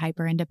of my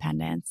hyper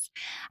independence.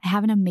 I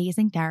have an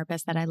amazing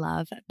therapist that I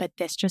love, but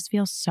this just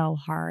feels so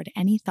hard.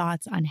 Any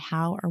thoughts on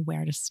how or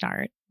where to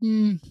start?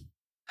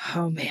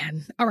 Oh,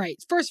 man. All right.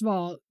 First of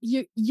all,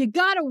 you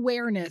got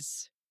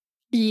awareness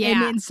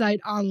and insight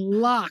on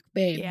lock,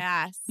 babe.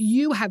 Yes.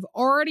 You have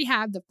already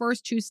had the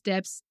first 2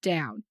 steps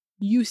down.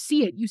 You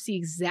see it. You see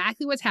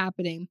exactly what's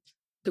happening.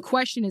 The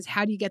question is,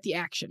 how do you get the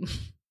action?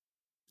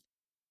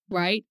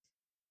 Right?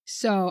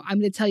 So I'm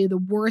going to tell you the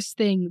worst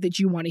thing that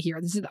you want to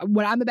hear. This is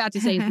what I'm about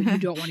to say is what you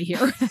don't want to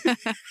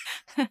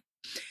hear,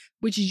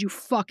 which is you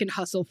fucking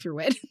hustle through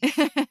it,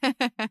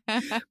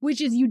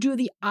 which is you do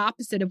the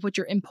opposite of what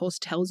your impulse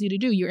tells you to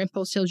do. Your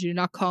impulse tells you to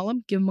not call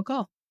him, give him a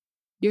call.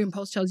 Your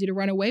impulse tells you to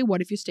run away.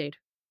 What if you stayed?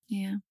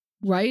 Yeah.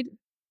 Right?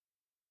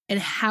 And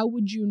how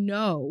would you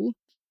know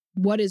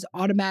what is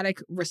automatic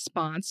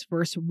response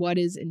versus what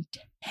is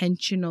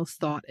intentional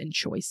thought and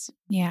choice?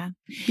 Yeah.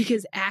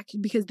 Because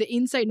the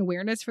insight and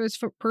awareness for this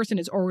person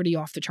is already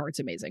off the charts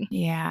amazing.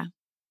 Yeah.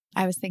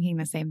 I was thinking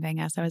the same thing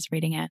as I was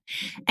reading it.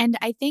 And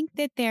I think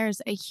that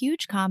there's a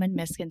huge common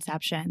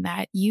misconception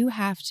that you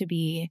have to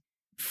be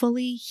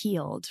fully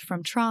healed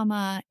from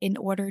trauma in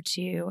order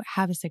to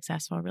have a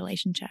successful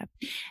relationship.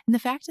 And the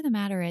fact of the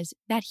matter is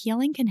that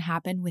healing can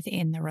happen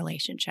within the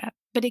relationship,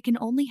 but it can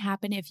only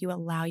happen if you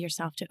allow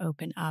yourself to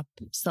open up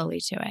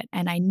slowly to it.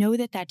 And I know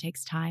that that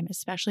takes time,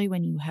 especially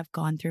when you have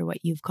gone through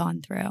what you've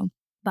gone through.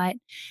 But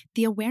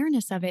the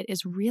awareness of it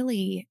is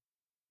really,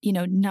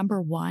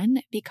 number one,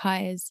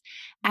 because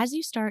as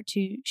you start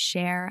to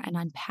share and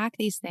unpack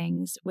these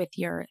things with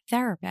your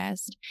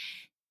therapist,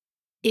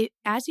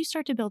 as you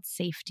start to build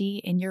safety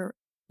in your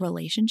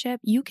relationship,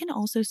 you can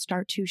also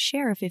start to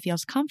share, if it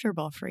feels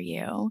comfortable for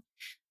you,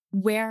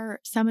 where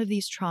some of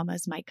these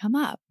traumas might come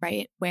up,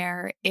 right?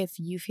 Where if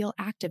you feel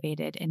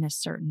activated in a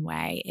certain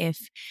way,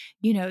 if,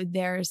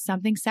 there's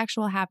something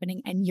sexual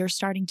happening and you're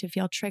starting to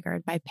feel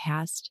triggered by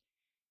past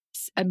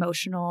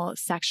emotional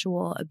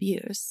sexual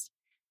abuse,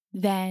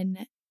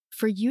 then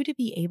for you to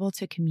be able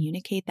to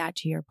communicate that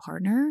to your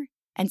partner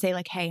and say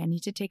like, hey, I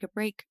need to take a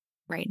break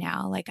right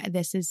now. Like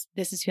this is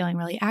feeling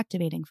really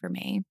activating for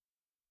me.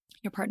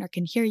 Your partner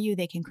can hear you.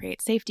 They can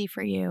create safety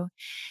for you.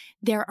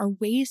 There are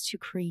ways to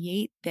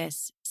create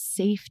this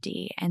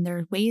safety and there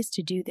are ways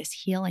to do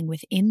this healing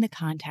within the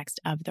context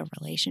of the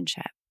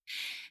relationship.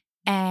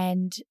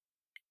 And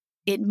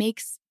it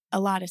makes a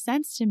lot of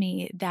sense to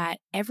me that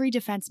every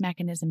defense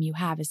mechanism you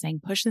have is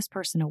saying, push this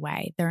person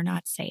away. They're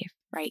not safe,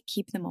 right?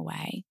 Keep them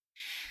away.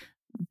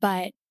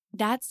 But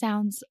that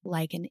sounds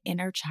like an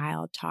inner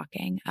child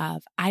talking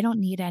of, I don't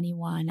need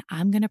anyone.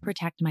 I'm going to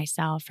protect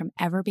myself from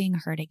ever being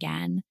hurt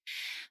again.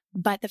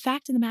 But the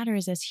fact of the matter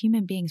is, as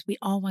human beings, we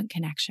all want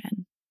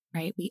connection,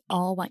 right? You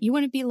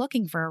want to be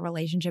looking for a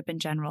relationship in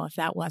general if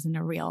that wasn't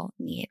a real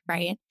need,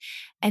 right?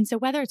 And so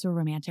whether it's a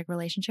romantic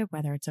relationship,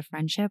 whether it's a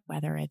friendship,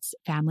 whether it's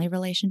family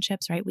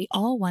relationships, right? We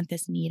all want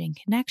this need and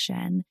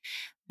connection,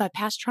 but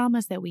past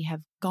traumas that we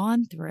have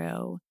gone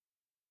through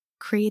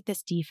create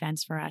this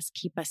defense for us,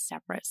 keep us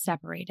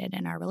separated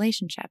in our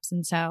relationships.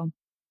 And so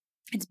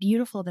it's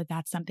beautiful that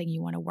that's something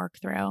you want to work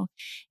through.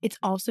 It's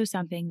also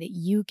something that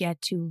you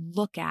get to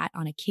look at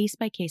on a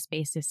case-by-case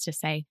basis to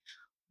say,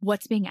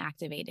 what's being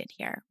activated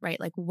here, right?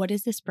 Like, what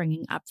is this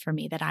bringing up for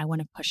me that I want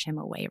to push him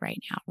away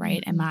right now,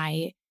 right? Mm-hmm. Am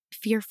I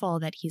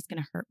fearful that he's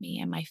going to hurt me?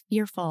 Am I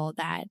fearful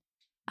that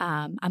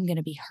I'm going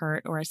to be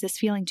hurt? Or is this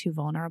feeling too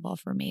vulnerable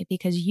for me?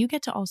 Because you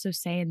get to also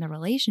say in the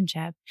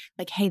relationship,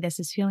 like, hey, this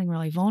is feeling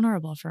really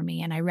vulnerable for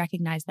me. And I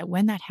recognize that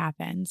when that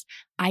happens,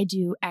 I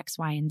do X,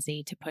 Y, and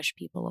Z to push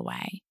people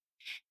away.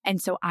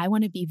 And so I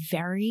want to be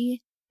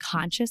very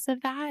conscious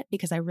of that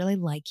because I really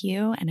like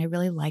you and I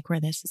really like where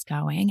this is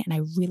going and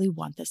I really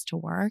want this to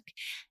work.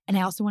 And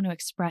I also want to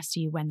express to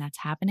you when that's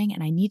happening.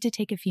 And I need to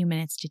take a few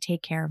minutes to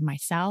take care of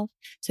myself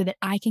so that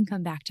I can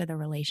come back to the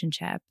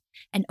relationship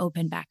and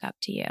open back up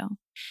to you.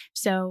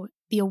 So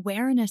the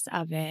awareness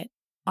of it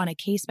on a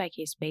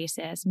case-by-case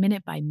basis,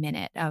 minute by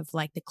minute, of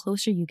like the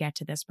closer you get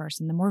to this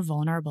person, the more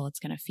vulnerable it's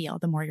going to feel,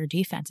 the more your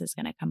defense is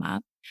going to come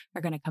up,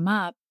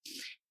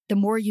 the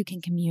more you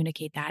can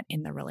communicate that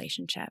in the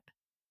relationship.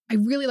 I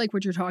really like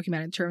what you're talking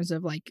about in terms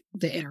of like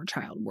the inner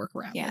child work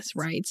around this,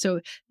 right? So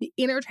the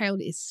inner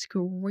child is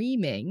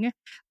screaming,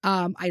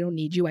 I don't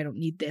need you. I don't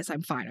need this.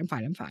 I'm fine.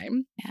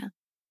 Yeah.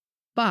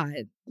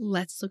 But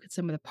let's look at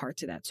some of the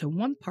parts of that. So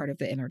one part of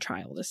the inner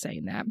child is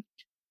saying that.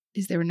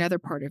 Is there another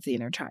part of the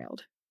inner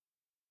child?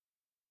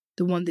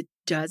 The one that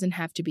doesn't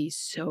have to be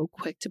so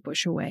quick to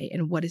push away.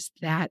 And what is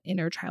that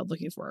inner child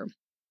looking for?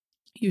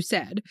 You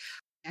said,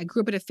 I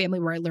grew up in a family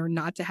where I learned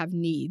not to have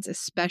needs,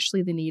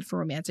 especially the need for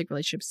romantic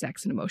relationships,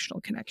 sex, and emotional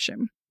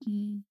connection.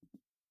 Mm.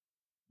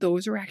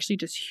 Those are actually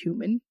just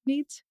human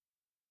needs.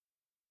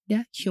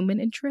 Yeah, human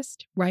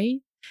interest, right?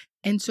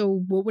 And so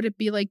what would it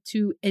be like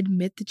to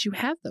admit that you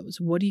have those?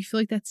 What do you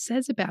feel like that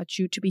says about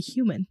you to be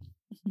human?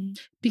 Mm-hmm.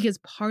 Because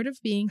part of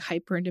being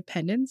hyper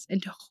independent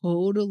and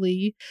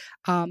totally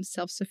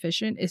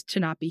self-sufficient is to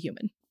not be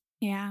human.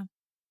 Yeah.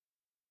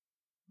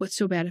 What's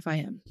so bad if I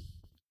am?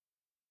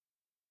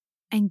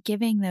 And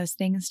giving those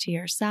things to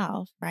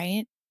yourself,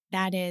 right?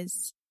 That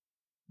is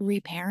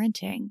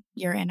reparenting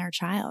your inner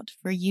child,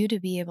 for you to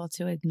be able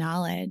to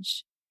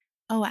acknowledge,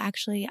 oh,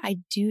 actually, I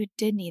did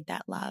need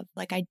that love.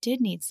 Like I did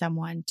need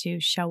someone to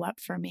show up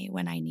for me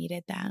when I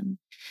needed them.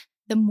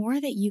 The more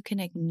that you can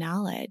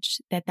acknowledge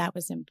that that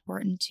was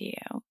important to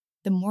you,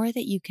 the more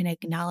that you can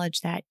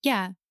acknowledge that,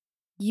 yeah,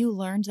 you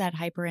learned that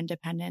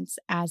hyperindependence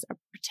as a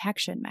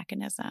protection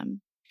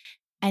mechanism,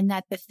 and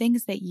that the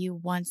things that you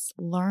once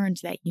learned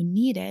that you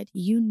needed,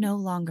 you no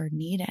longer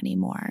need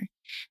anymore.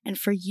 And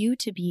for you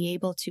to be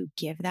able to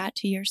give that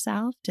to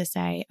yourself, to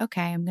say,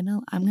 okay, I'm going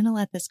to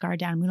let this guard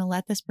down. I'm going to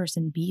let this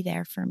person be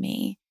there for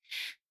me,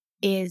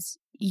 is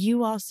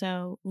you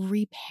also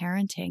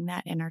reparenting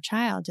that inner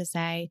child to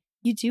say,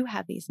 you do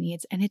have these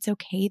needs and it's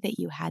okay that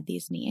you had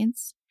these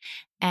needs.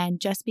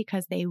 And just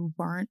because they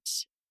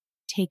weren't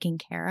taken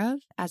care of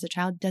as a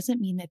child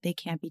doesn't mean that they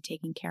can't be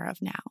taken care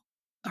of now.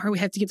 All right, we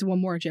have to get to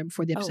one more, Jim,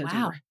 before the episode's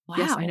over. Wow.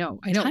 Yes, I know.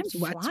 Time So that's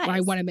why I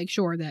flies. want to make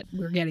sure that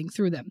we're getting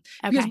through them.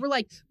 Okay. Because we're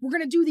like, we're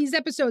going to do these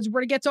episodes.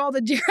 We're going to get to all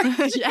the dear.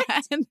 Yeah,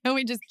 and then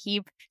we just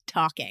keep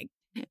talking.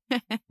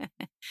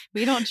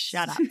 We don't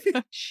shut up.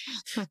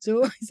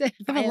 So I said,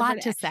 We have a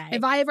lot to say.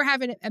 If I ever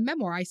have a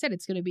memoir, I said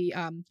it's going to be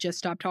Just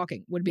Stop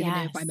Talking would be the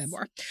name of my Yes.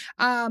 memoir.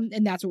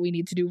 And that's what we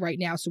need to do right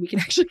now so we can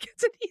actually get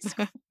to these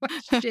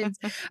questions.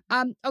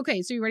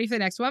 Okay, so you ready for the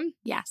next one?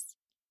 Yes.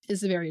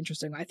 This is very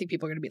interesting. I think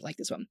people are going to be like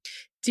this one.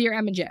 Dear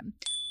Em and Jim,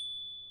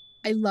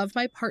 I love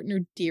my partner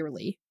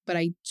dearly, but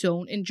I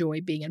don't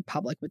enjoy being in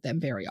public with them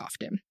very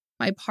often.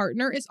 My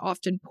partner is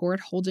often poor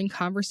at holding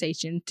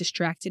conversation,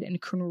 distracted,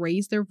 and can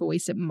raise their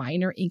voice at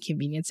minor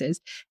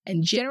inconveniences,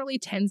 and generally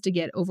tends to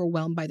get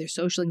overwhelmed by their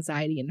social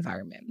anxiety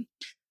environment.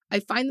 I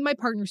find that my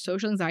partner's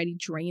social anxiety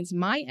drains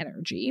my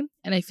energy,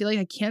 and I feel like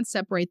I can't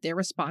separate their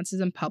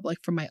responses in public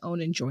from my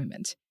own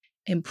enjoyment.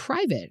 In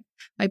private,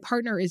 my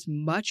partner is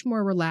much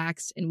more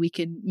relaxed, and we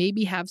can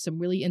maybe have some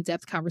really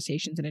in-depth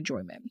conversations and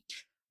enjoyment.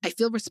 I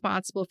feel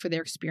responsible for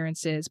their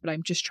experiences, but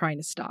I'm just trying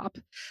to stop.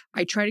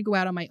 I try to go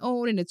out on my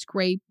own and it's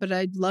great, but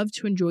I'd love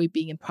to enjoy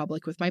being in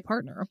public with my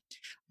partner.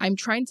 I'm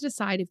trying to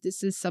decide if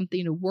this is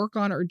something to work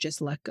on or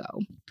just let go.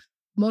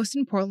 Most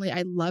importantly,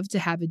 I'd love to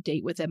have a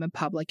date with them in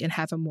public and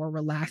have a more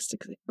relaxed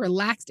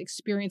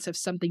experience of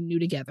something new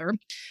together,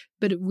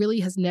 but it really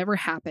has never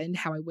happened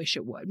how I wish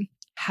it would.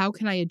 How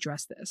can I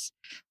address this?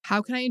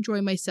 How can I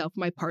enjoy myself?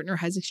 My partner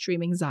has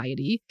extreme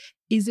anxiety.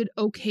 Is it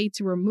okay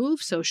to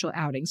remove social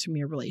outings from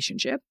your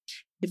relationship?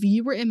 If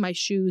you were in my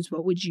shoes,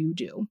 what would you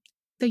do?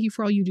 Thank you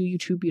for all you do, you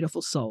two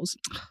beautiful souls.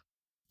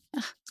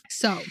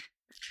 So,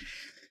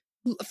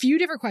 a few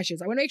different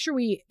questions. I want to make sure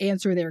we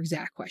answer their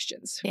exact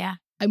questions. Yeah.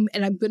 I'm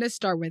going to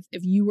start with,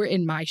 if you were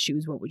in my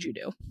shoes, what would you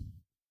do?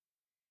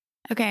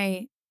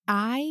 Okay.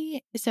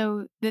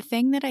 So the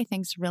thing that I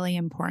think is really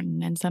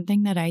important, and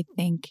something that I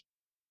think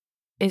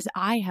is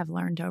I have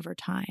learned over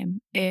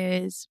time,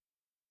 is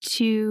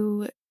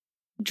to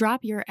drop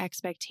your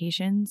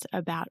expectations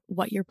about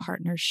what your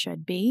partner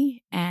should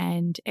be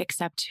and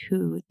accept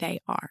who they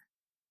are.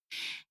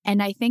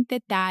 And I think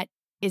that that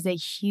is a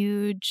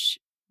huge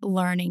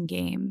learning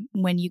game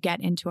when you get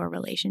into a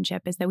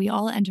relationship, is that we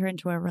all enter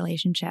into a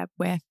relationship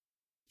with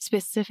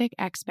specific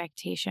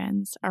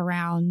expectations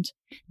around,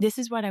 this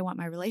is what I want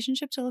my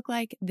relationship to look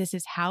like. This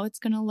is how it's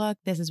going to look.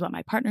 This is what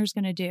my partner's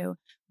going to do.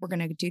 We're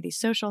going to do these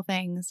social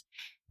things.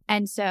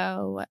 And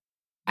so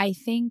I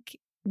think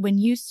when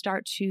you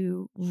start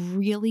to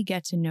really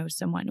get to know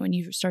someone, when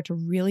you start to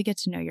really get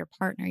to know your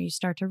partner, you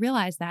start to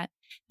realize that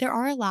there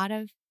are a lot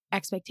of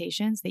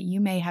expectations that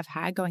you may have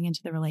had going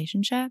into the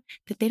relationship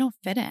that they don't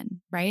fit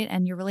in, right?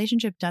 And your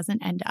relationship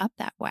doesn't end up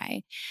that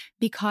way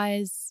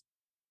because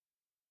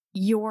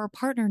your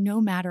partner, no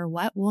matter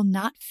what, will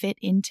not fit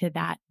into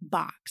that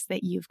box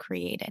that you've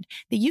created,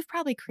 that you've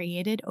probably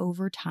created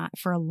over time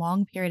for a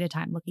long period of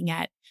time, looking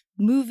at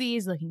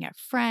movies, looking at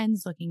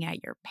friends, looking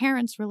at your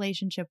parents'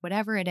 relationship,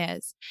 whatever it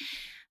is.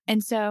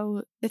 And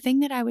so the thing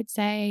that I would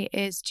say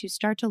is to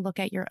start to look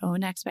at your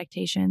own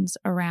expectations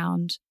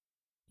around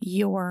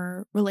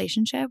your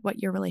relationship,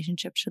 what your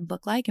relationship should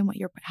look like, and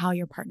how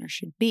your partner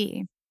should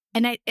be.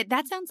 And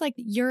that sounds like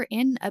you're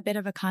in a bit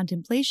of a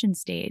contemplation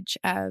stage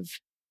of,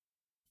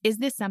 is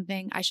this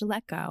something I should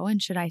let go?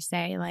 And should I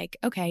say, like,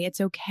 okay,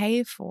 it's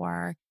okay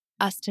for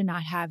us to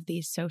not have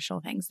these social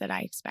things that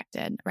I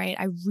expected, right?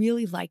 I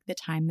really like the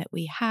time that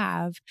we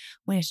have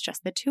when it's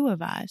just the two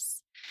of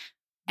us.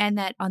 And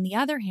that on the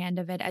other hand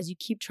of it, as you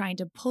keep trying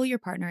to pull your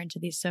partner into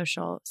these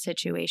social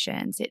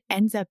situations, it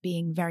ends up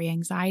being very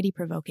anxiety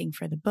provoking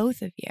for the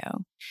both of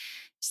you.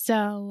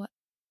 So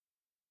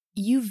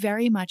you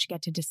very much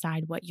get to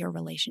decide what your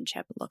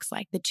relationship looks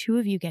like. The two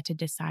of you get to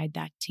decide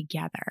that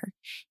together.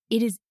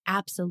 It is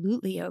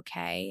absolutely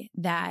okay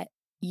that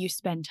you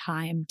spend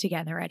time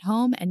together at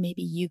home and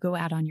maybe you go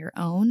out on your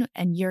own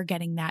and you're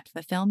getting that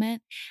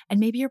fulfillment. And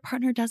maybe your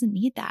partner doesn't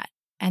need that.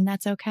 And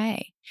that's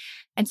okay.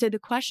 And so the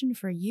question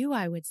for you,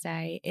 I would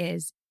say,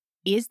 is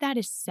is that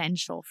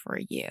essential for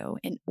you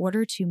in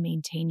order to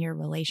maintain your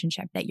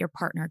relationship, that your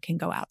partner can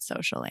go out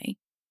socially?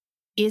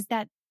 Is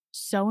that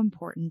so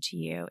important to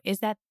you? Is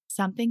that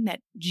something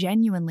that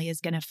genuinely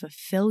is going to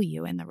fulfill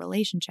you in the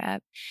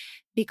relationship?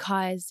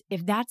 Because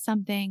if that's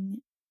something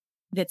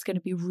that's going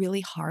to be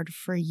really hard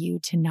for you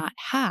to not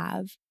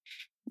have,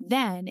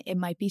 then it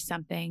might be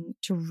something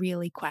to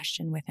really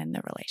question within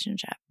the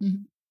relationship.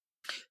 Mm-hmm.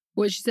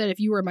 Well, she said, if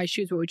you were in my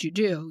shoes, what would you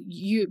do?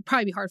 You'd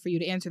probably be hard for you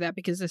to answer that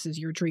because this is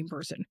your dream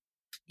person.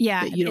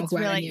 Yeah. You don't it's go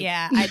out really,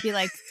 yeah. I'd be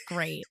like,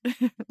 great.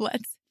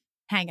 Let's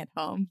hang at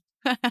home.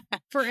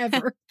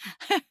 Forever.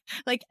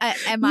 Like,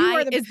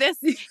 is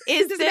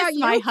this about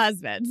my you?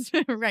 husband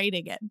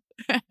writing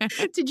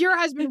it? Did your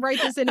husband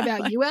write this in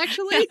about you,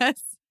 actually?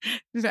 Yes.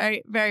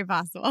 Very, very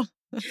possible.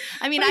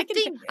 I mean,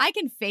 I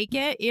can fake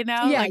it, you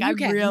know, Yeah, like you I'm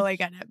can. really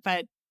good at it,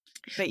 but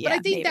yeah. But I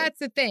think maybe. that's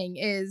the thing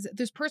is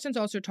this person's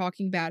also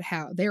talking about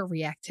how their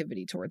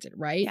reactivity towards it,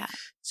 right? Yeah.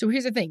 So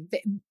here's the thing.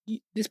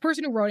 This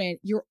person who wrote in,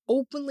 you're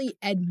openly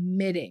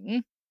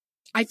admitting,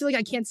 I feel like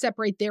I can't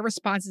separate their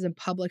responses in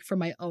public from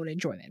my own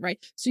enjoyment,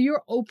 right? So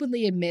you're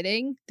openly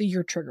admitting that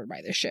you're triggered by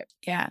this shit.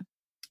 Yeah.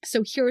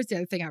 So here's the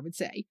other thing I would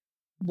say.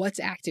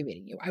 What's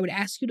activating you? I would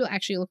ask you to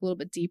actually look a little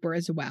bit deeper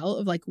as well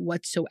of like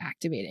what's so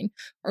activating.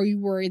 Are you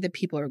worried that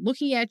people are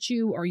looking at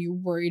you? Are you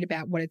worried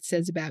about what it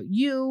says about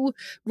you?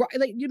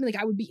 Like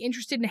I would be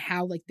interested in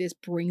how like this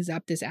brings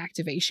up this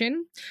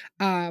activation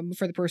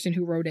for the person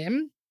who wrote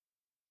in.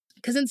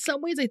 Because in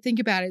some ways I think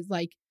about it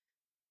like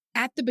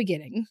at the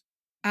beginning,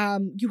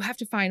 you have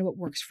to find what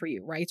works for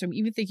you, right? So I'm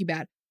even thinking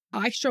about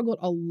I struggled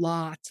a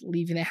lot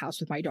leaving the house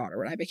with my daughter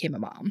when I became a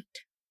mom.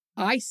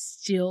 I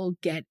still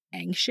get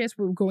anxious.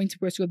 We're going to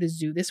go to the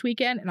zoo this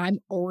weekend, and I'm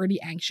already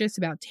anxious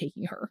about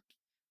taking her,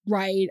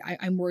 right?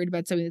 I'm worried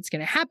about something that's going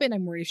to happen.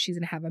 I'm worried if she's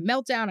going to have a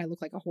meltdown. I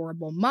look like a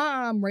horrible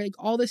mom, right? Like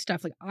all this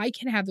stuff. Like I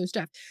can have those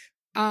stuff.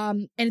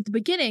 And at the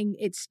beginning,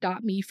 it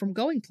stopped me from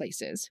going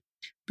places.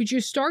 But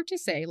you start to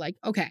say like,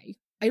 okay,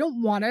 I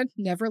don't want to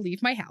never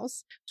leave my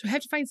house. So I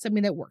have to find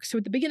something that works. So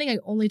at the beginning, I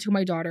only took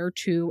my daughter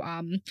to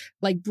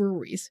like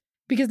breweries.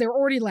 Because they were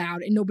already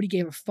loud and nobody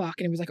gave a fuck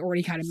and it was like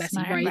already kind of messy,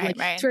 right? Right, like,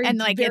 right. It's very, and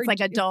like very, it's like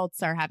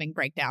adults are having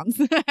breakdowns,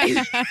 not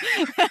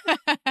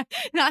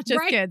just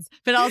right? kids,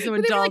 but also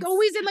but adults. They were like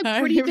always in like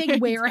pretty big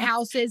Right.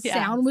 warehouses. Yeah.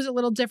 Sound was a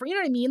little different. You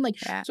know what I mean? Like,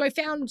 Yeah. so I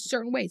found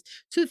certain ways.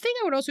 So the thing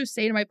I would also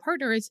say to my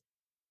partner is,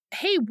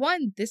 hey,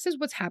 one, this is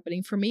what's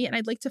happening for me, and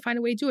I'd like to find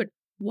a way to do it.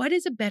 What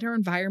is a better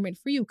environment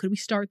for you? Could we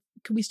start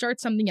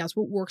something else?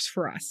 What works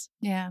for us?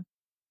 Yeah.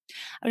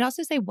 I would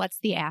also say, what's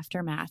the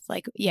aftermath?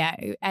 Like, yeah,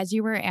 as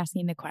you were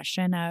asking the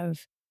question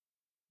of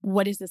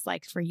what is this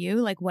like for you?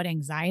 Like, what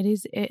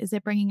anxieties is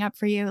it bringing up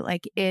for you?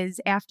 Like,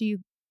 is after you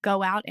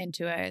go out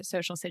into a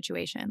social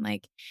situation,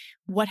 like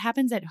what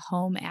happens at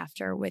home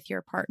after with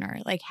your partner?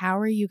 Like, how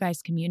are you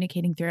guys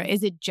communicating through it?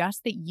 Is it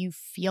just that you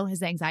feel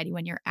his anxiety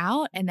when you're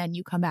out and then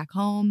you come back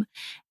home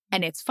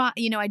and it's fine?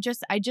 You know, I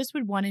just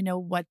would want to know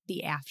what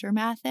the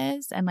aftermath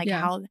is and like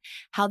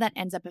how that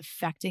ends up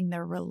affecting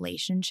the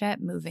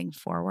relationship moving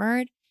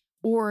forward.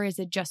 Or is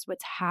it just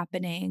what's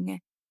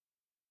happening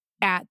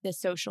at the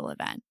social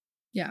event?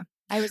 Yeah.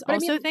 I was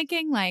also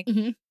thinking like,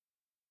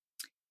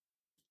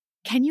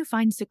 can you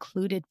find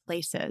secluded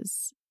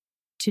places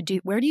to do?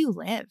 Where do you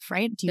live,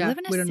 right? Do you live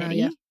in a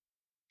city?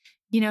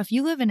 You know, if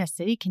you live in a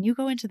city, can you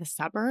go into the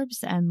suburbs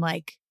and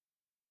like,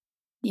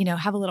 you know,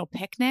 have a little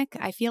picnic?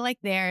 I feel like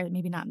they're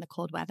maybe not in the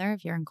cold weather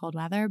if you're in cold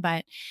weather,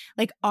 but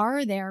like,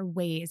 are there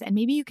ways? And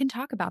maybe you can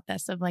talk about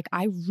this of like,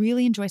 I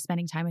really enjoy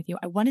spending time with you.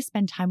 I want to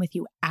spend time with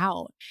you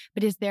out,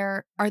 but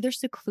are there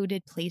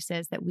secluded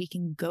places that we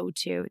can go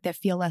to that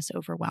feel less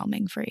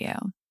overwhelming for you?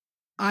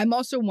 I'm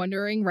also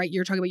wondering, right?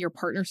 You're talking about your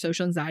partner's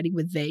social anxiety.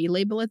 Would they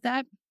label it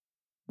that?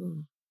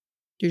 Ooh.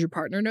 Does your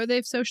partner know they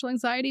have social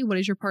anxiety? What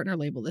does your partner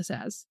label this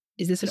as?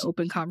 Is this an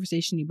open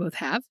conversation you both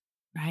have?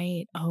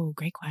 Right. Oh,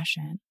 great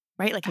question.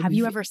 Right? Like, have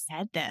you ever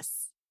said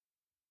this?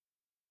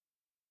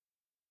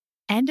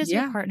 And does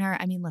your partner,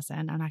 I mean, listen,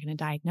 I'm not going to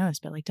diagnose,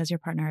 but like, does your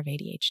partner have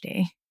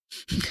ADHD?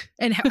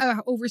 And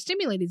how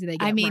overstimulated do they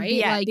get? I mean, right?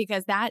 yeah, like,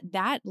 because that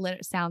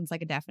sounds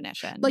like a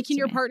definition. Like, can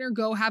your me. partner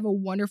go have a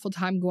wonderful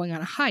time going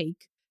on a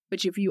hike?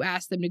 But if you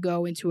ask them to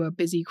go into a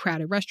busy,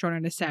 crowded restaurant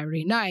on a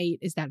Saturday night,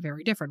 is that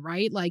very different,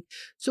 right? Like,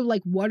 so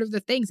like, what are the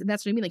things? And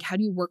that's what I mean. Like, how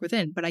do you work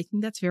within? But I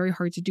think that's very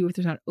hard to do if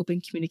there's not open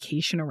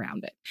communication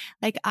around it.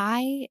 Like,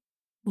 I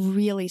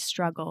really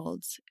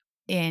struggled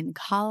in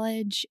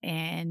college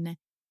and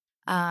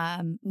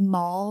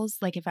malls,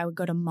 like if I would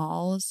go to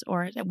malls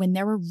or when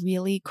they were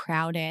really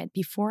crowded,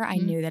 before I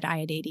knew that I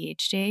had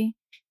ADHD,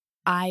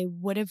 I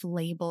would have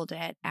labeled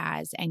it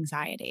as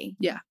anxiety.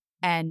 Yeah.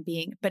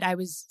 But I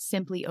was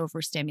simply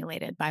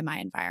overstimulated by my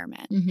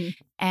environment. Mm-hmm.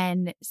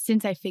 And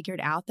since I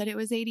figured out that it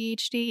was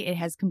ADHD, it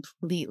has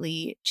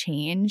completely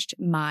changed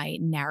my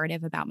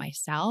narrative about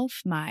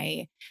myself,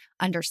 my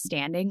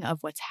understanding of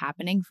what's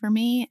happening for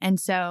me. And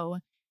so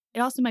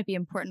it also might be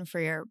important for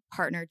your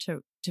partner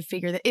to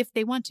figure that, if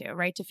they want to,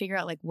 right, to figure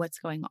out like what's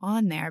going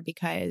on there,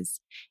 because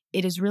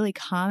it is really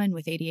common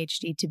with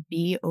ADHD to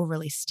be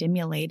overly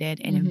stimulated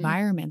in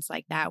environments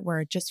like that, where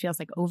it just feels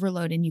like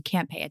overload and you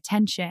can't pay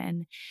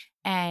attention,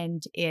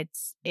 and it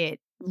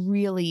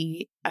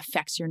really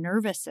affects your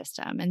nervous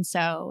system. And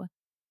so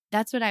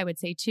that's what I would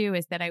say too,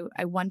 is that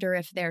I wonder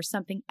if there's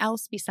something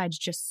else besides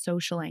just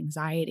social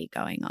anxiety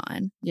going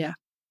on. Yeah.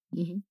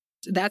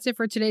 So that's it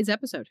for today's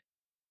episode.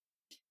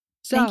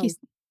 So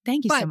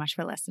thank you so much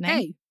for listening.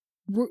 Hey,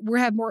 we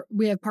have more.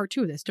 We have part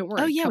 2 of this. Don't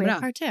worry. Oh yeah, we have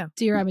up. part 2.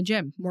 Dear Em and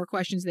Jim, more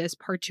questions. This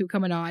part 2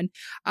 coming on.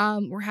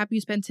 We're happy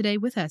you spent today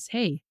with us.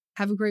 Hey,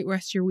 have a great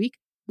rest of your week.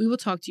 We will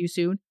talk to you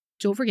soon.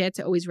 Don't forget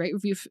to always rate,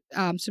 review,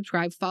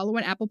 subscribe, follow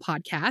on Apple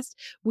Podcasts.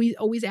 We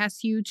always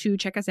ask you to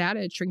check us out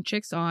at Shrink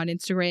Chicks on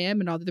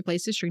Instagram and all the other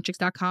places,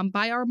 shrinkchicks.com.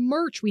 Buy our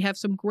merch. We have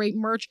some great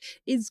merch.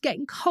 It's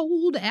getting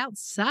cold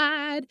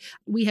outside.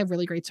 We have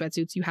really great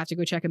sweatsuits. You have to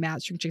go check them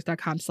out,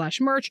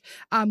 shrinkchicks.com/merch.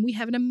 We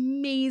have an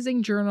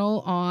amazing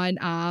journal on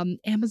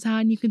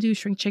Amazon. You can do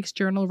Shrink Chicks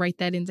journal, write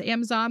that into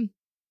Amazon.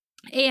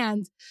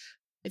 And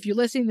if you're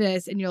listening to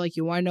this and you're like,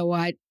 you want to know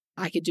what?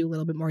 I could do a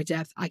little bit more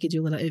depth. I could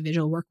do a little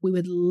individual work. We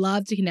would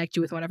love to connect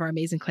you with one of our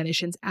amazing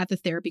clinicians at the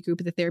therapy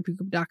group at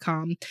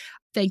thetherapygroup.com.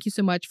 Thank you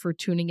so much for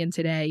tuning in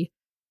today.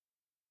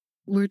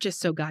 We're just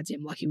so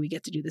goddamn lucky we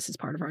get to do this as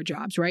part of our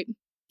jobs, right?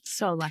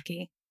 So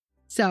lucky.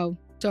 So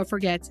don't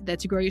forget that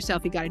to grow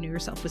yourself, you got to know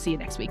yourself. We'll see you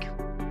next week.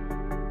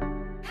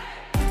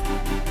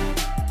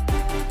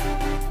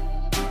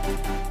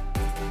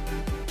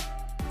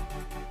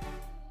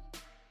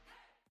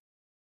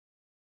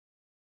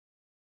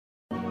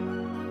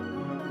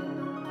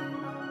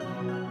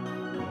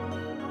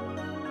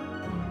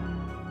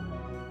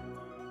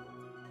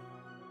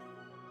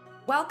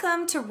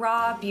 Welcome to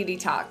Raw Beauty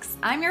Talks.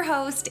 I'm your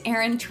host,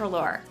 Erin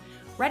Treloar.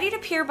 Ready to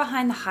peer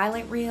behind the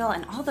highlight reel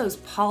and all those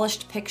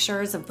polished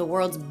pictures of the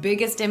world's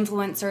biggest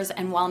influencers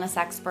and wellness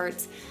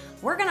experts?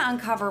 We're going to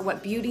uncover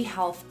what beauty,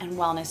 health, and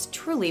wellness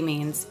truly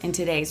means in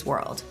today's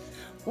world.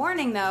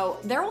 Warning though,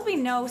 there will be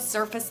no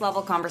surface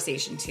level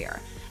conversations here.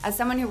 As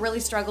someone who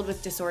really struggled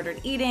with disordered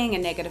eating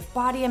and negative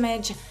body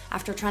image,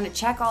 after trying to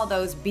check all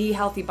those be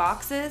healthy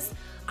boxes,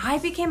 I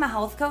became a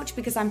health coach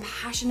because I'm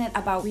passionate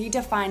about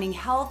redefining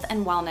health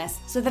and wellness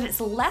so that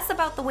it's less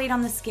about the weight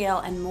on the scale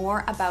and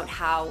more about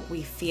how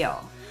we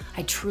feel.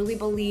 I truly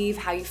believe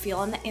how you feel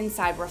on the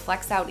inside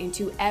reflects out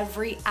into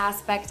every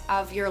aspect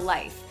of your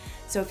life.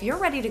 So if you're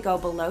ready to go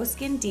below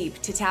skin deep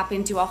to tap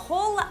into a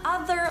whole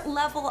other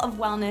level of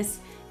wellness,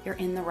 you're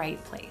in the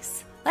right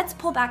place. Let's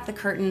pull back the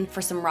curtain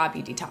for some Raw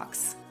Beauty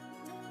Talks.